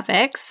favorite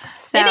topics.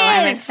 So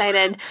I'm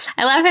excited.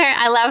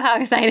 I love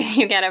how excited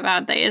you get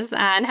about these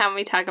and how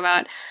we talk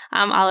about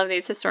all of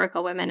these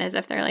historical women as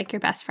if they're like your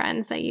best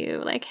friends that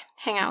you like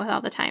hang out with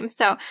all the time.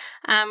 So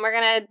we're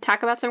going to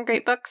talk about some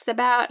great books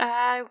about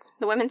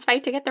the women's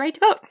fight to get the right to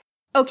vote.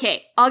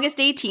 Okay, August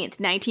 18th,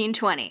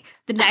 1920.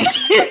 The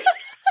 19th.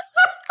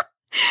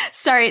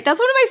 Sorry, that's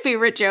one of my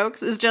favorite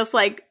jokes is just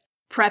like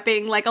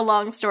prepping like a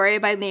long story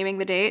by naming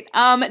the date.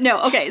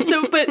 No, okay,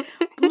 so but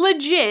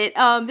legit,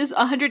 this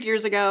 100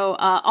 years ago,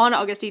 on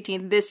August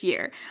 18th this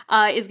year,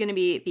 is going to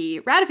be the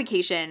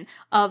ratification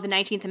of the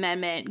 19th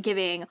Amendment,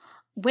 giving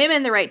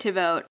women the right to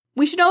vote.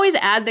 We should always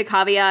add the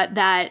caveat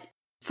that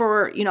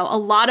for, you know, a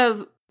lot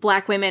of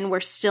Black women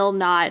were still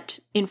not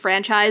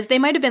enfranchised. They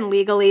might have been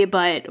legally,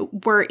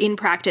 but were in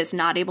practice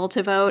not able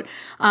to vote.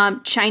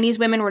 Chinese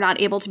women were not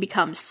able to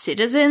become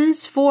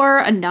citizens for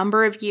a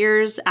number of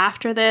years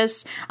after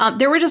this.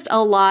 There were just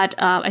a lot,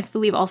 I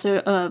believe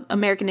also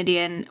American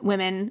Indian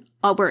women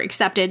were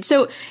accepted.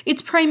 So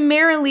it's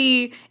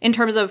primarily, in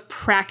terms of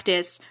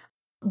practice,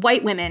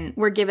 white women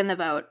were given the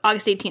vote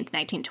August 18th,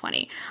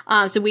 1920.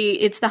 So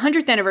it's the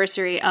 100th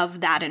anniversary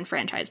of that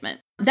enfranchisement.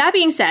 That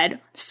being said,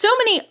 so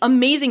many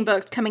amazing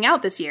books coming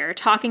out this year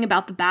talking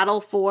about the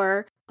battle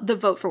for the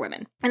vote for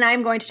women. And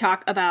I'm going to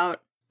talk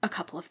about a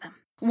couple of them.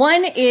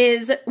 One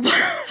is,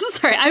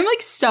 sorry, I'm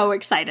like so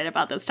excited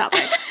about this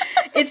topic.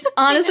 It's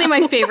honestly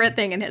my favorite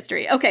thing in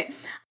history. Okay.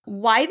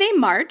 Why They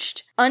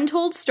Marched,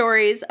 Untold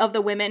Stories of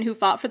the Women Who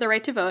Fought for the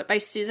Right to Vote by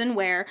Susan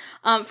Ware.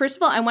 First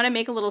of all, I want to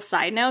make a little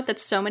side note that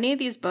so many of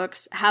these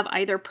books have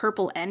either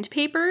purple end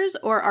papers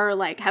or are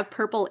like have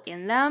purple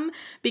in them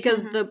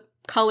because the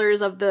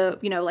colors of the,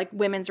 you know, like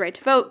women's right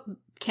to vote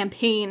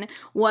campaign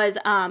was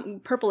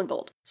purple and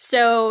gold.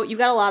 So you've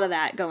got a lot of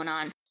that going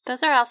on.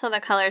 Those are also the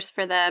colors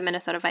for the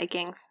Minnesota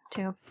Vikings,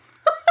 too.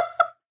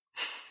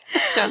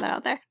 Just throw that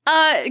out there.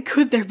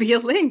 Could there be a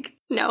link?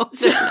 No,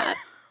 there's not.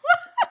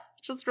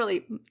 Just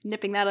really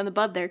nipping that on the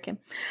bud there, Kim.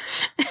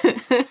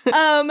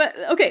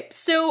 Okay,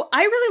 so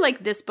I really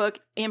like this book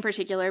in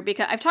particular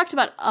because I've talked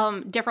about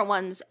different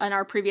ones in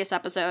our previous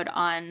episode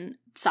on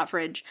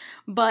suffrage,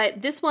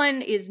 but this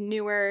one is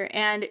newer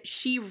and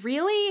she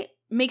really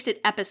makes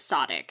it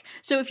episodic.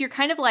 So if you're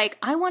kind of like,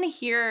 I want to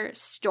hear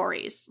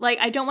stories, like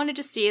I don't want to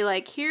just see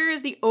like,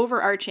 here's the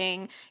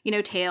overarching, you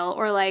know, tale,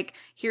 or like,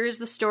 here's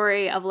the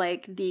story of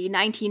like the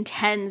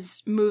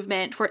 1910s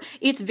movement.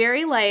 It's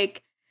very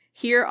like,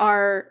 here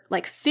are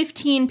like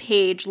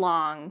 15-page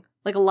long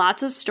like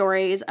lots of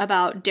stories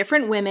about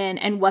different women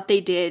and what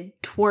they did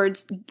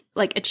towards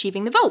like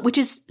achieving the vote, which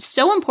is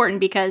so important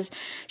because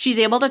she's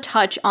able to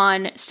touch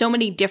on so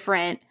many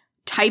different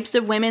types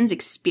of women's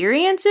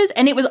experiences.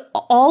 And it was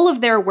all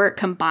of their work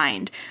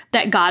combined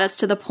that got us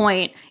to the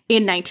point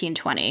in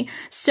 1920.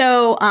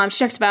 So she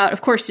talks about, of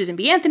course, Susan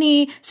B.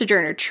 Anthony,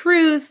 Sojourner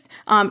Truth,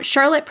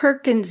 Charlotte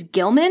Perkins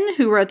Gilman,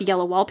 who wrote The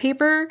Yellow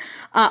Wallpaper,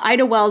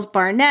 Ida Wells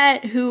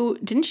Barnett, who,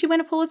 didn't she win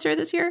a Pulitzer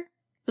this year?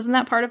 Wasn't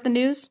that part of the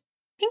news?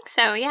 I think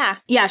so, yeah.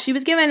 Yeah, she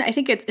was given, I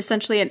think it's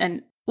essentially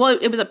well,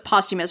 it was a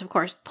posthumous, of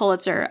course,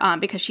 Pulitzer,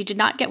 because she did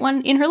not get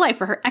one in her life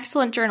for her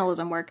excellent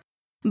journalism work.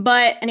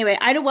 But anyway,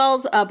 Ida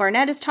Wells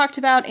Barnett is talked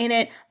about in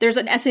it. There's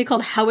an essay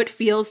called How It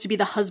Feels to be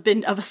the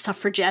Husband of a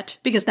Suffragette,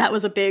 because that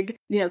was a big,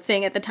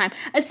 thing at the time.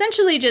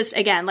 Essentially just,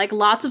 again, like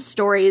lots of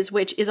stories,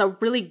 which is a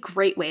really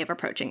great way of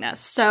approaching this.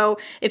 So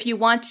if you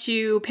want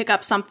to pick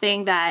up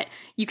something that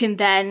you can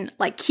then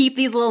like keep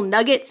these little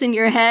nuggets in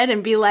your head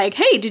and be like,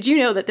 hey, did you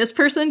know that this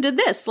person did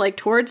this, like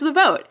towards the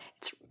vote?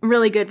 It's a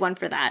really good one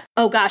for that.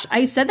 Oh gosh,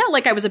 I said that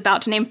like I was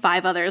about to name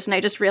 5 others, and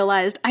I just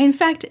realized I, in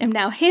fact, am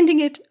now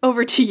handing it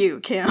over to you,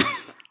 Kim.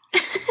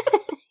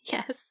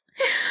 Yes.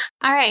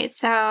 All right.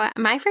 So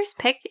my first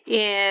pick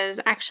is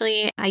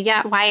actually a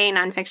YA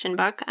nonfiction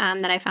book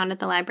that I found at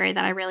the library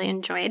that I really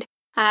enjoyed.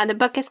 The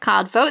book is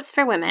called Votes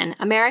for Women,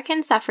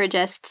 American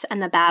Suffragists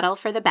and the Battle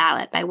for the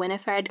Ballot by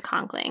Winifred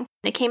Conkling.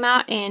 It came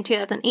out in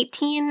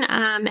 2018,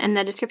 and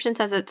the description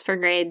says it's for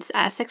grades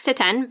 6 to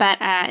 10, but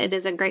it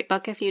is a great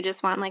book if you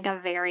just want like a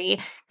very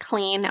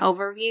clean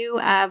overview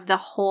of the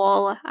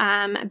whole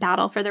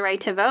battle for the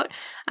right to vote.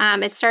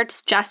 It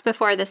starts just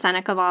before the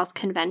Seneca Falls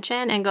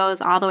Convention and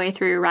goes all the way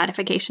through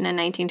ratification in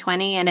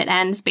 1920, and it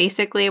ends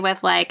basically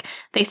with like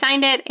they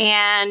signed it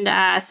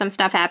and some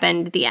stuff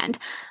happened at the end.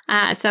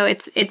 So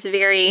it's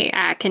very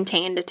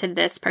contained to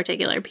this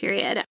particular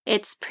period.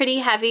 It's pretty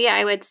heavy,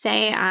 I would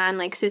say, on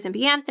like Susan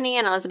B. Anthony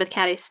and Elizabeth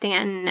Cady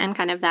Stanton and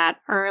kind of that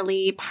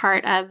early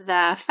part of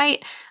the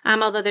fight.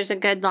 Although there's a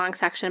good long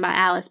section about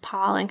Alice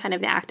Paul and kind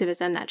of the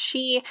activism that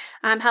she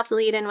helped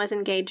lead and was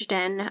engaged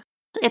in.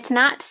 It's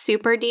not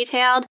super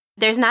detailed.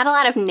 There's not a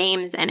lot of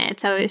names in it.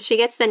 So she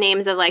gets the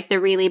names of like the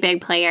really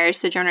big players,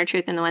 Sojourner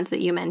Truth and the ones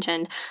that you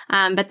mentioned.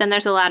 But then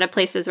there's a lot of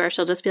places where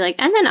she'll just be like,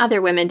 and then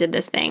other women did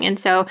this thing. And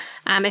so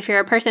if you're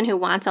a person who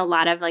wants a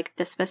lot of like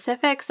the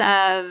specifics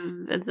of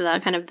the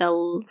kind of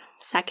the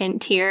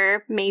second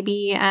tier,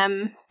 maybe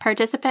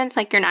participants,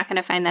 like you're not going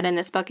to find that in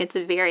this book. It's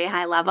very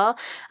high level.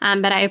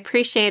 But I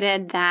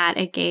appreciated that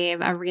it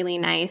gave a really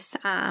nice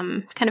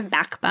kind of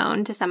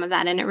backbone to some of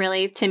that. And it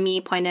really, to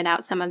me, pointed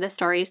out some of the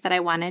stories that I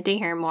wanted to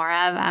hear more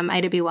of.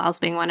 Ida B. Wells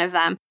being one of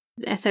them.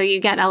 So you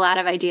get a lot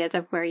of ideas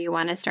of where you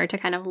want to start to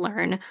kind of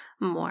learn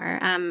more.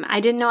 I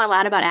didn't know a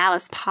lot about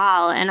Alice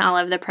Paul and all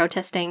of the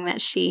protesting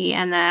that she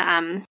and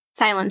the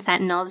Silent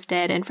Sentinels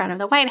did in front of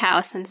the White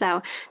House. And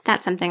so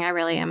that's something I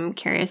really am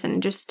curious and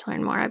interested to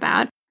learn more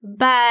about.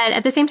 But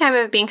at the same time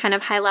of being kind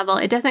of high level,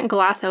 it doesn't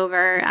gloss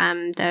over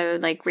the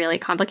like really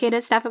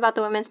complicated stuff about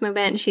the women's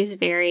movement. She's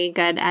very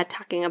good at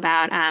talking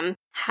about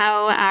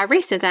how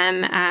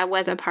racism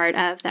was a part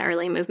of the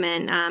early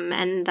movement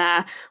and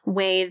the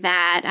way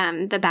that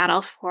the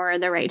battle for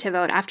the right to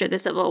vote after the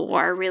Civil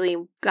War really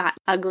got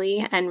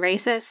ugly and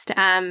racist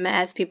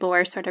as people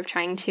were sort of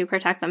trying to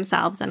protect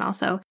themselves and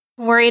also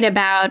worried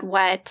about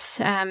what,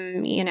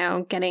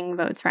 getting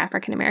votes for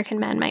African-American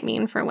men might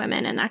mean for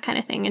women and that kind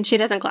of thing. And she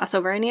doesn't gloss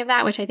over any of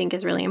that, which I think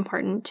is really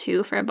important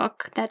too for a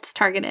book that's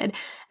targeted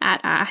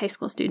at high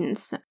school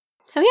students.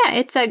 So yeah,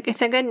 it's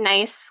a good,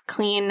 nice,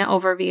 clean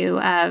overview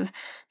of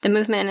the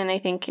movement, and I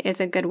think is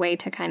a good way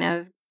to kind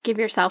of give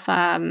yourself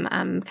kind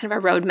of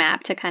a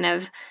roadmap to kind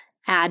of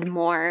add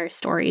more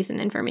stories and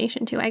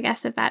information to, I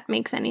guess, if that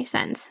makes any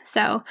sense.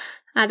 So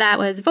that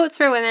was Votes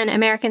for Women,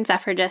 American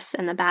Suffragists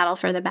and the Battle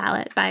for the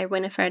Ballot by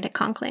Winifred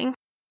Conkling.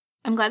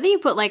 I'm glad that you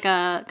put like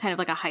a kind of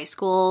like a high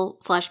school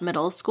 /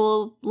 middle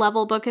school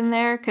level book in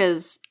there,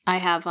 because I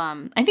have,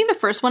 I think the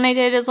first one I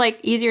did is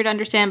like easier to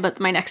understand, but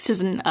my next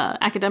is an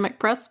academic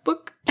press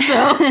book. So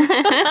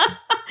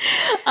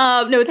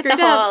no, it's great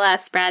to have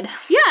spread.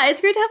 Yeah,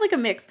 it's great to have like a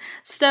mix.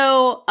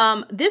 So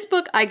this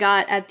book I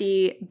got at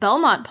the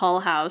Belmont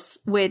Paul House,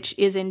 which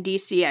is in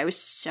DC. I was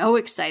so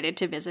excited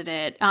to visit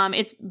it.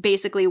 It's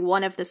basically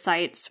one of the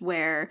sites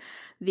where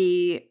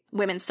the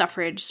women's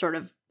suffrage sort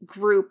of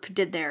group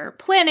did their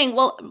planning.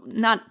 Well,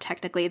 not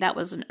technically, that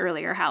was an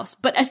earlier house,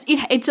 but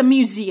it's a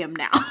museum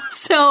now.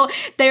 So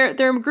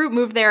their group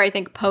moved there, I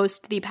think,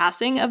 post the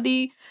passing of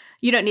the,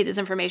 you don't need this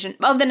information,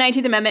 of the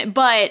 19th Amendment,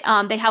 but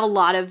they have a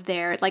lot of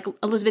their, like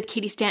Elizabeth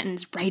Cady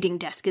Stanton's writing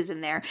desk is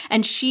in there,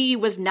 and she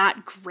was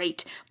not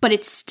great, but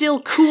it's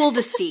still cool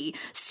to see.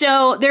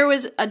 So there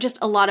was just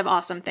a lot of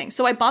awesome things.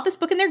 So I bought this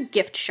book in their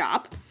gift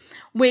shop,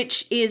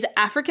 which is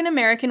African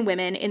American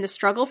Women in the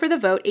Struggle for the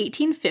Vote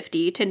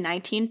 1850 to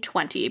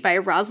 1920 by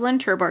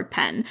Rosalind Terborg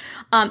Penn.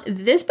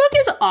 This book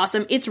is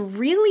awesome. It's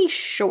really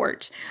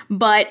short,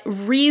 but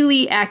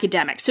really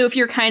academic. So if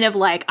you're kind of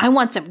like, I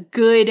want some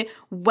good,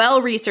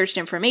 well-researched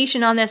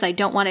information on this, I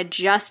don't want to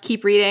just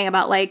keep reading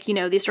about like, you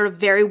know, these sort of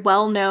very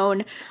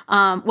well-known,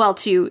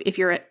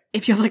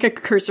 if you have like a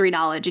cursory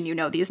knowledge and you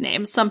know these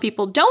names. Some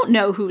people don't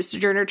know who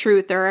Sojourner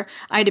Truth or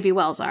Ida B.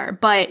 Wells are,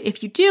 but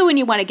if you do and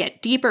you want to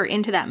get deeper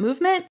into that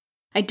movement,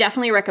 I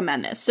definitely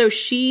recommend this. So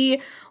she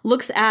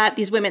looks at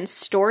these women's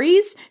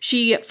stories.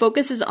 She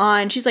focuses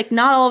on, she's like,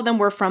 not all of them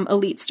were from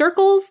elite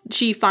circles.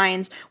 She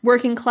finds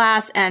working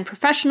class and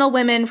professional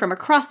women from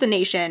across the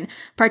nation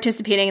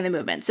participating in the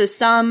movement. So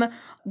some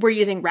were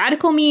using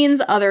radical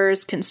means,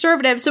 others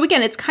conservative. So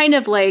again, it's kind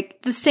of like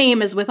the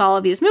same as with all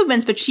of these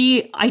movements, but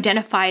she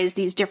identifies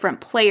these different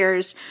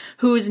players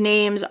whose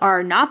names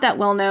are not that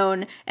well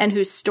known and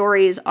whose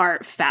stories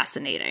are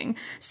fascinating.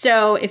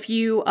 So if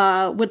you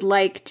would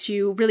like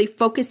to really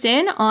focus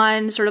in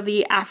on sort of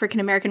the African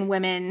American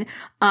women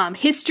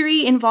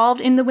history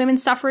involved in the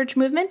women's suffrage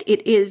movement,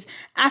 it is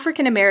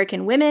African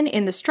American Women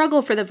in the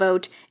Struggle for the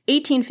Vote,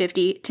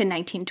 1850 to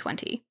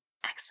 1920.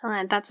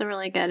 Excellent. That's a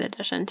really good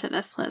addition to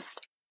this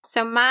list.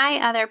 So my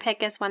other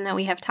pick is one that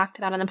we have talked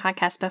about on the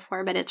podcast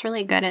before, but it's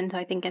really good, and so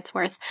I think it's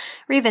worth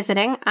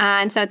revisiting.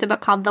 And so it's a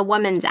book called The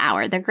Woman's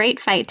Hour, The Great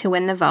Fight to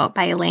Win the Vote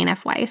by Elaine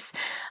F. Weiss.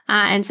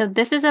 And so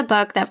this is a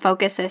book that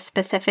focuses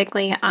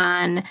specifically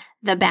on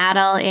the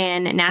battle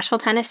in Nashville,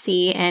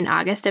 Tennessee in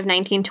August of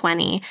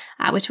 1920,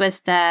 which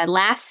was the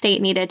last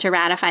state needed to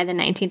ratify the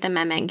 19th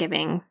Amendment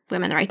giving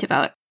women the right to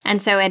vote. And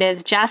so it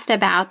is just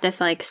about this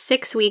like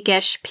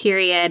 6-week-ish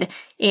period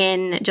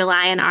in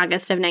July and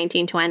August of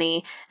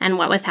 1920 and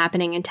what was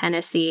happening in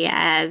Tennessee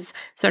as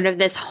sort of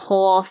this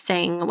whole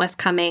thing was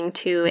coming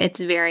to its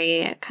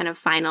very kind of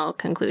final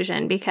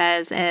conclusion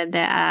because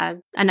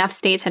enough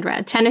states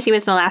had Tennessee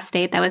was the last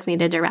state that was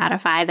needed to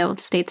ratify. The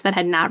states that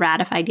had not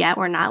ratified yet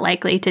were not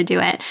likely to do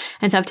it.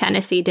 And so if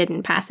Tennessee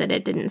didn't pass it,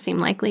 it didn't seem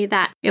likely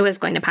that it was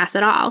going to pass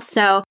at all.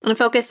 So the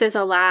focus is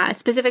a lot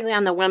specifically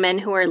on the women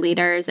who were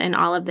leaders in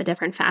all of the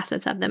different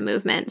facets of the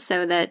movement.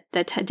 So that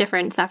the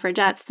different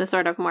suffragettes, the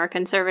sort of more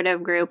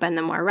conservative group and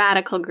the more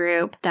radical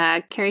group,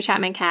 the Carrie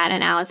Chapman Catt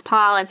and Alice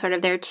Paul and sort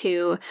of their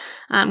two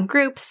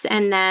groups,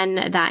 and then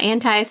the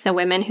antis, the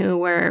women who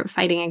were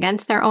fighting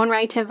against their own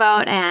right to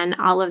vote, and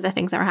all of the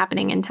things that were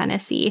happening in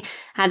Tennessee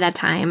at that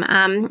time.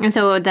 And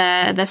so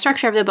the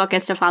structure of the book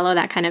is to follow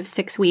that kind of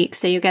 6 weeks.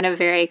 So you get a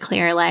very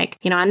clear, like,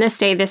 you know, on this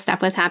day, this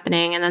stuff was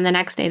happening, and then the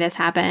next day this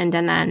happened,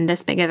 and then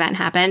this big event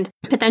happened.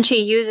 But then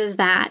she uses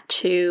that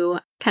to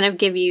kind of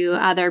give you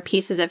other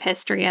pieces of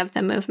history of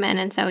the movement.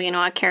 And so, you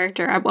know,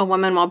 a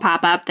woman will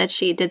pop up that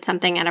she did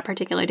something at a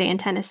particular day in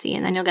Tennessee,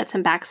 and then you'll get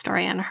some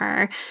backstory on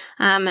her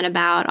and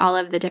about all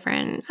of the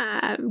different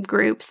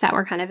groups that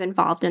were kind of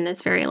involved in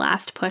this very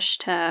last push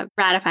to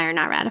ratify or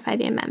not ratify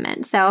the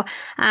amendment. So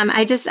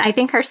I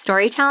think her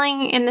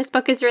storytelling in this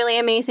book is really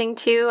amazing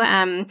too.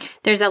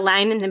 There's a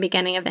line in the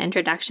beginning of the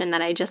introduction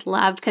that I just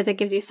loved because it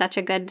gives you such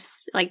a good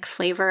like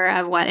flavor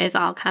of what is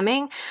all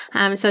coming.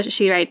 So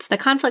she writes, "The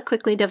conflict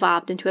quickly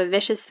devolved into a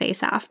vicious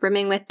face-off,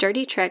 brimming with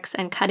dirty tricks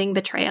and cutting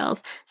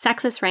betrayals,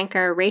 sexist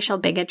rancor, racial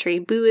bigotry,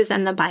 booze,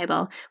 and the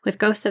Bible, with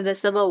ghosts of the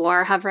Civil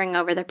War hovering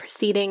over the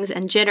proceedings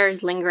and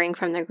jitters lingering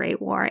from the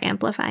Great War,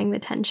 amplifying the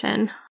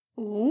tension."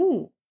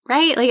 Ooh.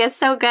 Right? Like, it's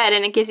so good,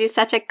 and it gives you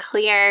such a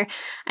clear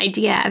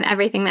idea of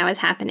everything that was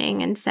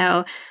happening. And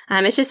so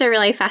it's just a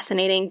really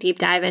fascinating deep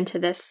dive into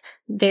this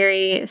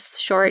very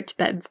short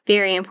but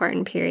very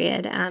important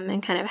period,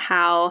 and kind of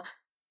how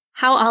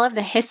all of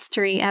the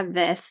history of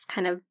this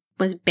kind of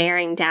was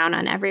bearing down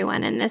on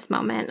everyone in this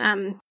moment.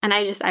 And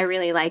I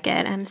really like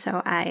it. And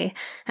so I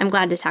am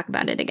glad to talk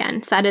about it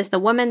again. So that is The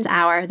Woman's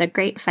Hour, The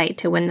Great Fight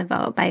to Win the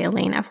Vote by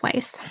Elaine F.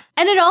 Weiss.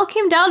 And it all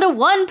came down to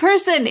one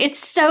person. It's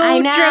so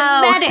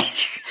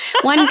dramatic.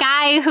 One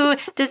guy who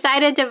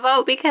decided to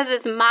vote because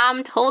his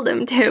mom told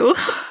him to.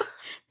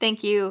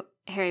 Thank you,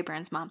 Harry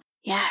Burns' mom.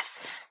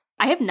 Yes.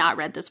 I have not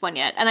read this one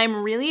yet, and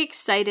I'm really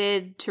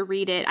excited to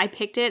read it. I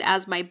picked it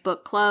as my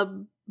book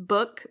club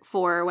book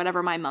for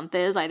whatever my month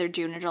is, either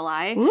June or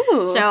July.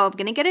 Ooh. So I'm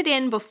gonna get it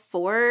in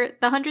before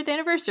the 100th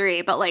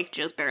anniversary, but like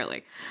just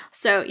barely.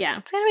 So yeah.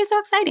 It's gonna be so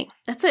exciting.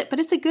 That's it. But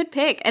it's a good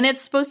pick, and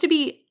it's supposed to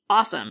be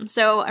awesome.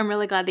 So I'm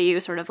really glad that you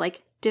sort of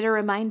like did a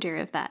reminder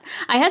of that.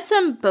 I had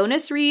some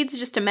bonus reads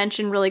just to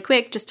mention really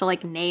quick, just to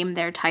like name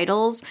their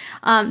titles.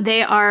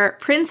 They are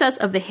Princess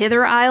of the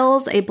Hither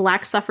Isles, a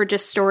Black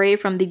suffragist story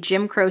from the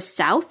Jim Crow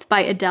South by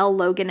Adele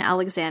Logan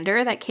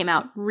Alexander that came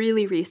out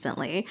really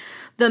recently.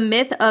 The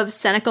Myth of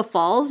Seneca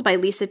Falls by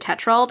Lisa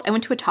Tetrault. I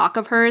went to a talk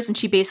of hers, and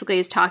she basically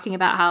is talking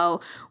about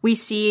how we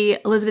see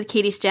Elizabeth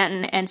Cady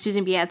Stanton and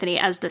Susan B. Anthony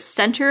as the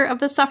center of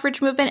the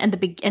suffrage movement,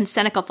 and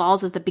Seneca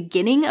Falls as the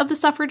beginning of the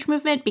suffrage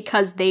movement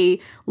because they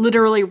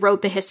literally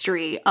wrote the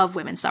history of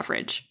women's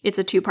suffrage. It's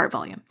a 2-part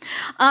volume.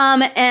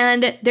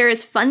 And there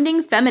is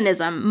Funding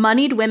Feminism,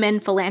 Moneyed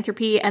Women,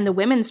 Philanthropy, and the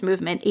Women's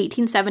Movement,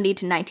 1870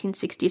 to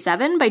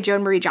 1967 by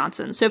Joan Marie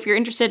Johnson. So if you're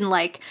interested in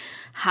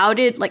how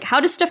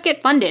does stuff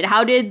get funded?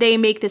 How did they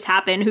make this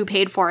happen? Who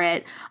paid for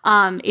it?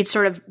 It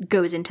sort of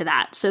goes into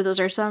that. So those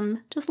are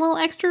some just little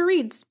extra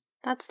reads.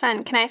 That's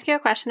fun. Can I ask you a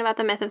question about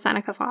the myth of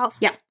Seneca Falls?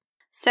 Yeah.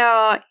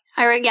 So,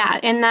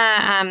 in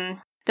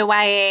the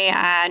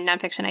YA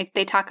nonfiction,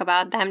 they talk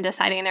about them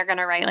deciding they're going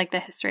to write the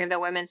history of the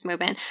women's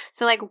movement.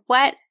 So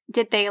what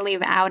did they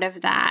leave out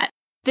of that?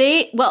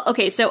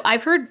 So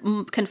I've heard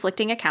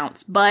conflicting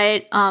accounts,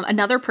 but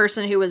another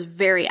person who was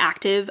very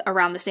active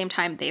around the same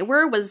time they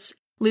were was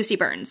Lucy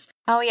Burns.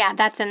 Oh yeah,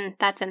 that's in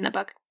the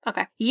book.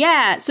 Okay.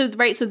 Yeah, so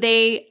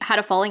they had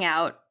a falling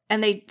out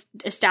and they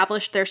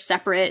established their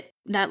separate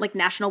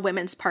national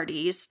women's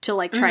parties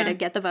to try to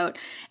get the vote.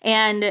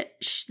 And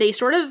they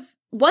sort of,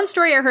 one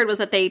story I heard was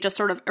that they just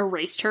sort of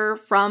erased her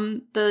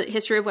from the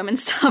history of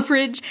women's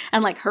suffrage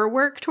and her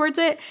work towards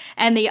it.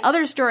 And the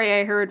other story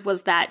I heard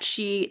was that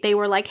they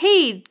were like,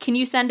 hey, can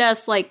you send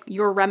us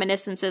your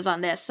reminiscences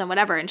on this and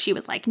whatever? And she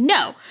was like,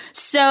 no.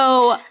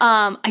 So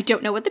I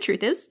don't know what the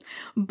truth is,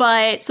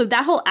 but so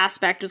that whole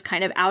aspect was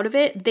kind of out of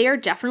it. They are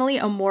definitely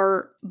a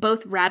more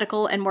both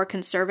radical and more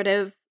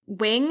conservative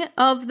wing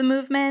of the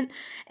movement.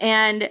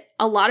 And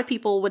a lot of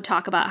people would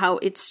talk about how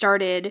it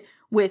started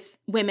with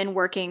women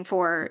working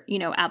for,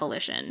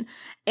 abolition.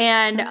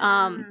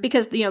 And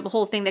because, the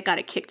whole thing that got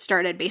it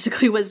kick-started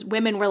basically was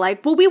women were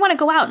like, well, we want to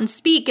go out and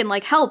speak and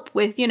help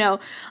with,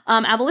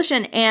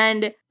 abolition.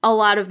 And a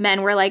lot of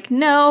men were like,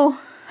 no.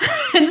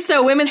 And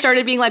so women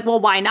started being like, well,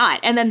 why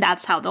not? And then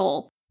that's how the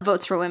whole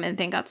Votes for Women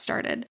thing got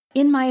started,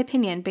 in my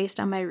opinion,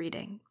 based on my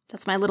reading.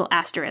 That's my little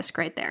asterisk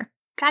right there.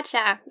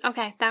 Gotcha.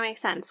 Okay, that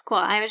makes sense. Cool.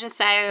 I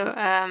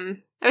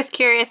was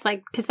curious,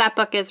 because that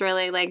book is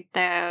really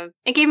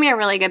it gave me a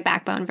really good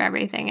backbone for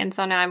everything. And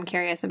so now I'm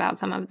curious about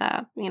some of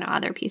the,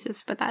 other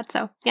pieces with that.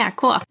 So yeah,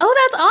 cool.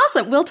 Oh, that's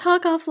awesome. We'll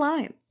talk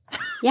offline.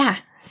 Yeah,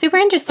 super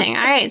interesting.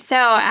 All right.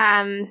 So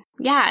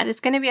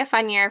it's going to be a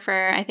fun year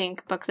for, I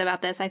think, books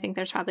about this. I think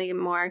there's probably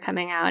more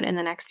coming out in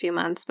the next few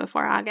months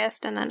before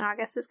August. And then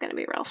August is going to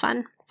be real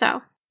fun.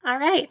 So all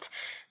right.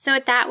 So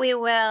with that, we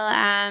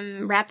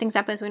will wrap things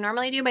up as we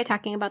normally do by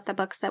talking about the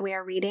books that we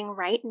are reading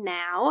right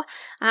now.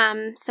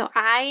 So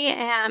I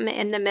am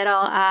in the middle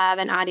of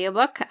an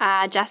audiobook,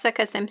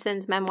 Jessica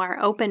Simpson's memoir,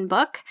 Open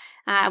Book,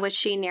 which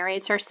she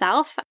narrates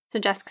herself. So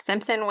Jessica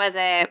Simpson was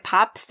a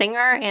pop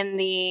singer in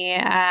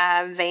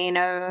the vein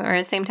of, or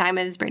the same time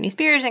as Britney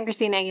Spears and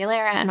Christina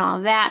Aguilera and all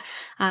of that.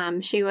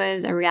 She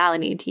was a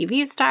reality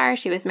TV star.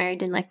 She was married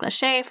to Nick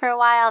Lachey for a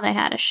while. They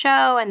had a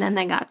show and then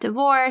they got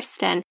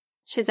divorced, and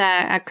she's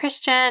a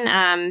Christian,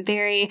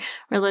 very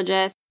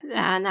religious,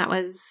 and that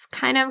was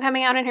kind of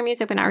coming out in her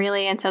music, but not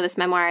really. And so this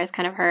memoir is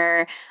kind of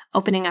her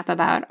opening up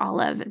about all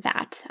of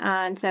that.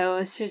 And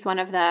so she's one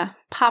of the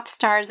pop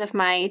stars of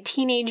my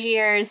teenage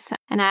years,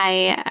 and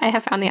I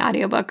have found the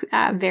audiobook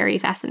very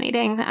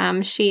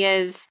fascinating. She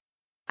is,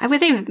 I would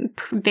say,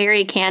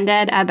 very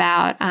candid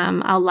about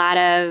a lot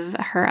of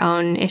her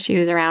own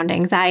issues around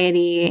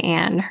anxiety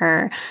and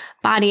her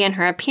body and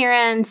her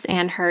appearance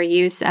and her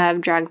use of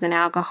drugs and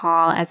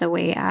alcohol as a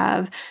way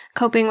of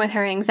coping with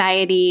her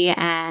anxiety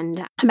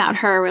and about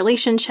her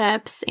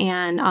relationships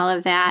and all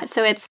of that.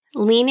 So it's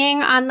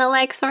leaning on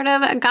the sort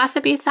of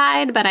gossipy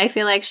side, but I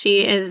feel like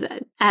she is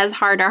as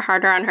hard or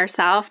harder on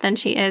herself than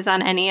she is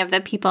on any of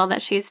the people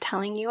that she's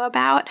telling you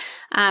about.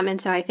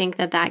 And so I think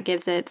that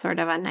gives it sort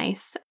of a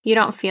nice, you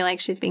don't feel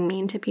like she's being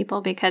mean to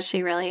people because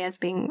she really is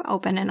being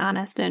open and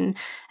honest and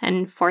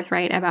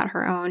forthright about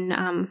her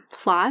own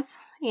flaws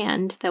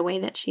and the way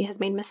that she has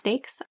made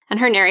mistakes. And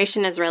her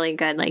narration is really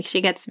good.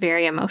 She gets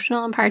very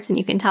emotional in parts, and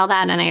you can tell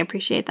that, and I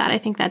appreciate that. I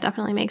think that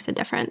definitely makes a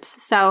difference.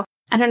 So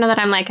I don't know that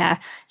I'm a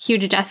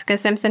huge Jessica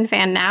Simpson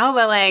fan now,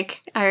 but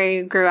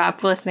I grew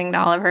up listening to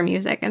all of her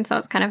music, and so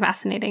it's kind of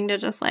fascinating to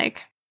just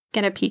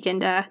get a peek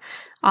into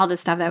all the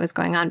stuff that was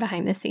going on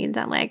behind the scenes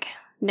at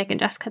Nick and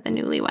Jessica, the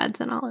Newlyweds,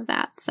 and all of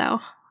that. So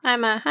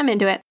I'm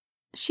into it.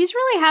 She's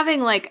really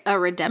having a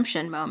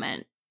redemption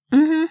moment.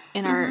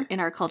 In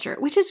our culture,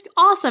 which is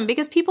awesome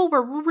because people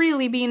were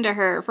really mean to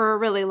her for a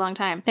really long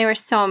time. They were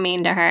so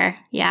mean to her.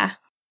 Yeah.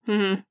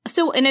 Mm-hmm.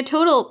 So in a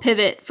total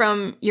pivot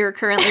from your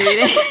currently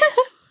reading,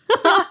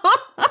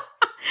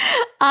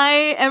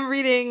 I am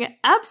reading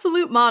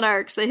Absolute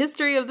Monarchs, A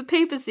History of the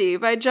Papacy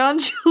by John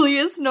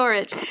Julius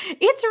Norwich.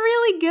 It's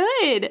really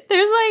good.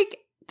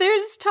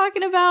 There's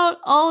talking about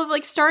all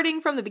of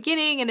starting from the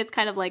beginning, and it's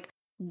kind of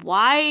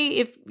why,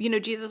 if,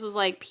 Jesus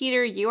was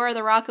Peter, you are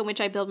the rock on which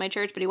I build my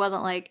church, but he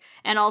wasn't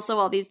and also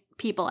all these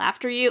people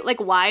after you,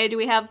 why do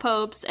we have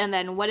popes? And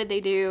then what did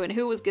they do? And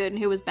who was good and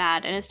who was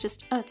bad? And it's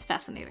just, it's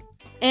fascinating.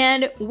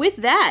 And with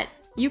that,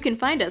 you can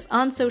find us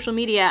on social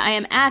media. I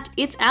am at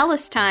It's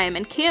Alice Time,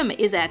 and Kim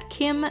is at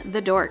Kim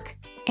the Dork.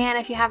 And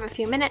if you have a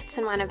few minutes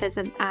and want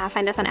to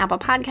find us on Apple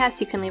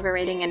Podcasts, you can leave a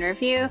rating and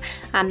review.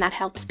 That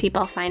helps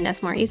people find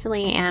us more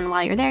easily. And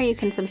while you're there, you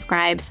can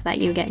subscribe so that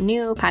you get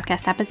new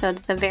podcast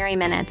episodes the very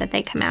minute that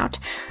they come out.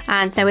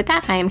 And so with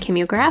that, I am Kim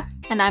Ugura.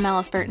 And I'm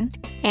Alice Burton.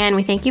 And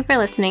we thank you for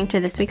listening to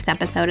this week's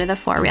episode of the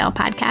For Real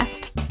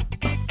podcast.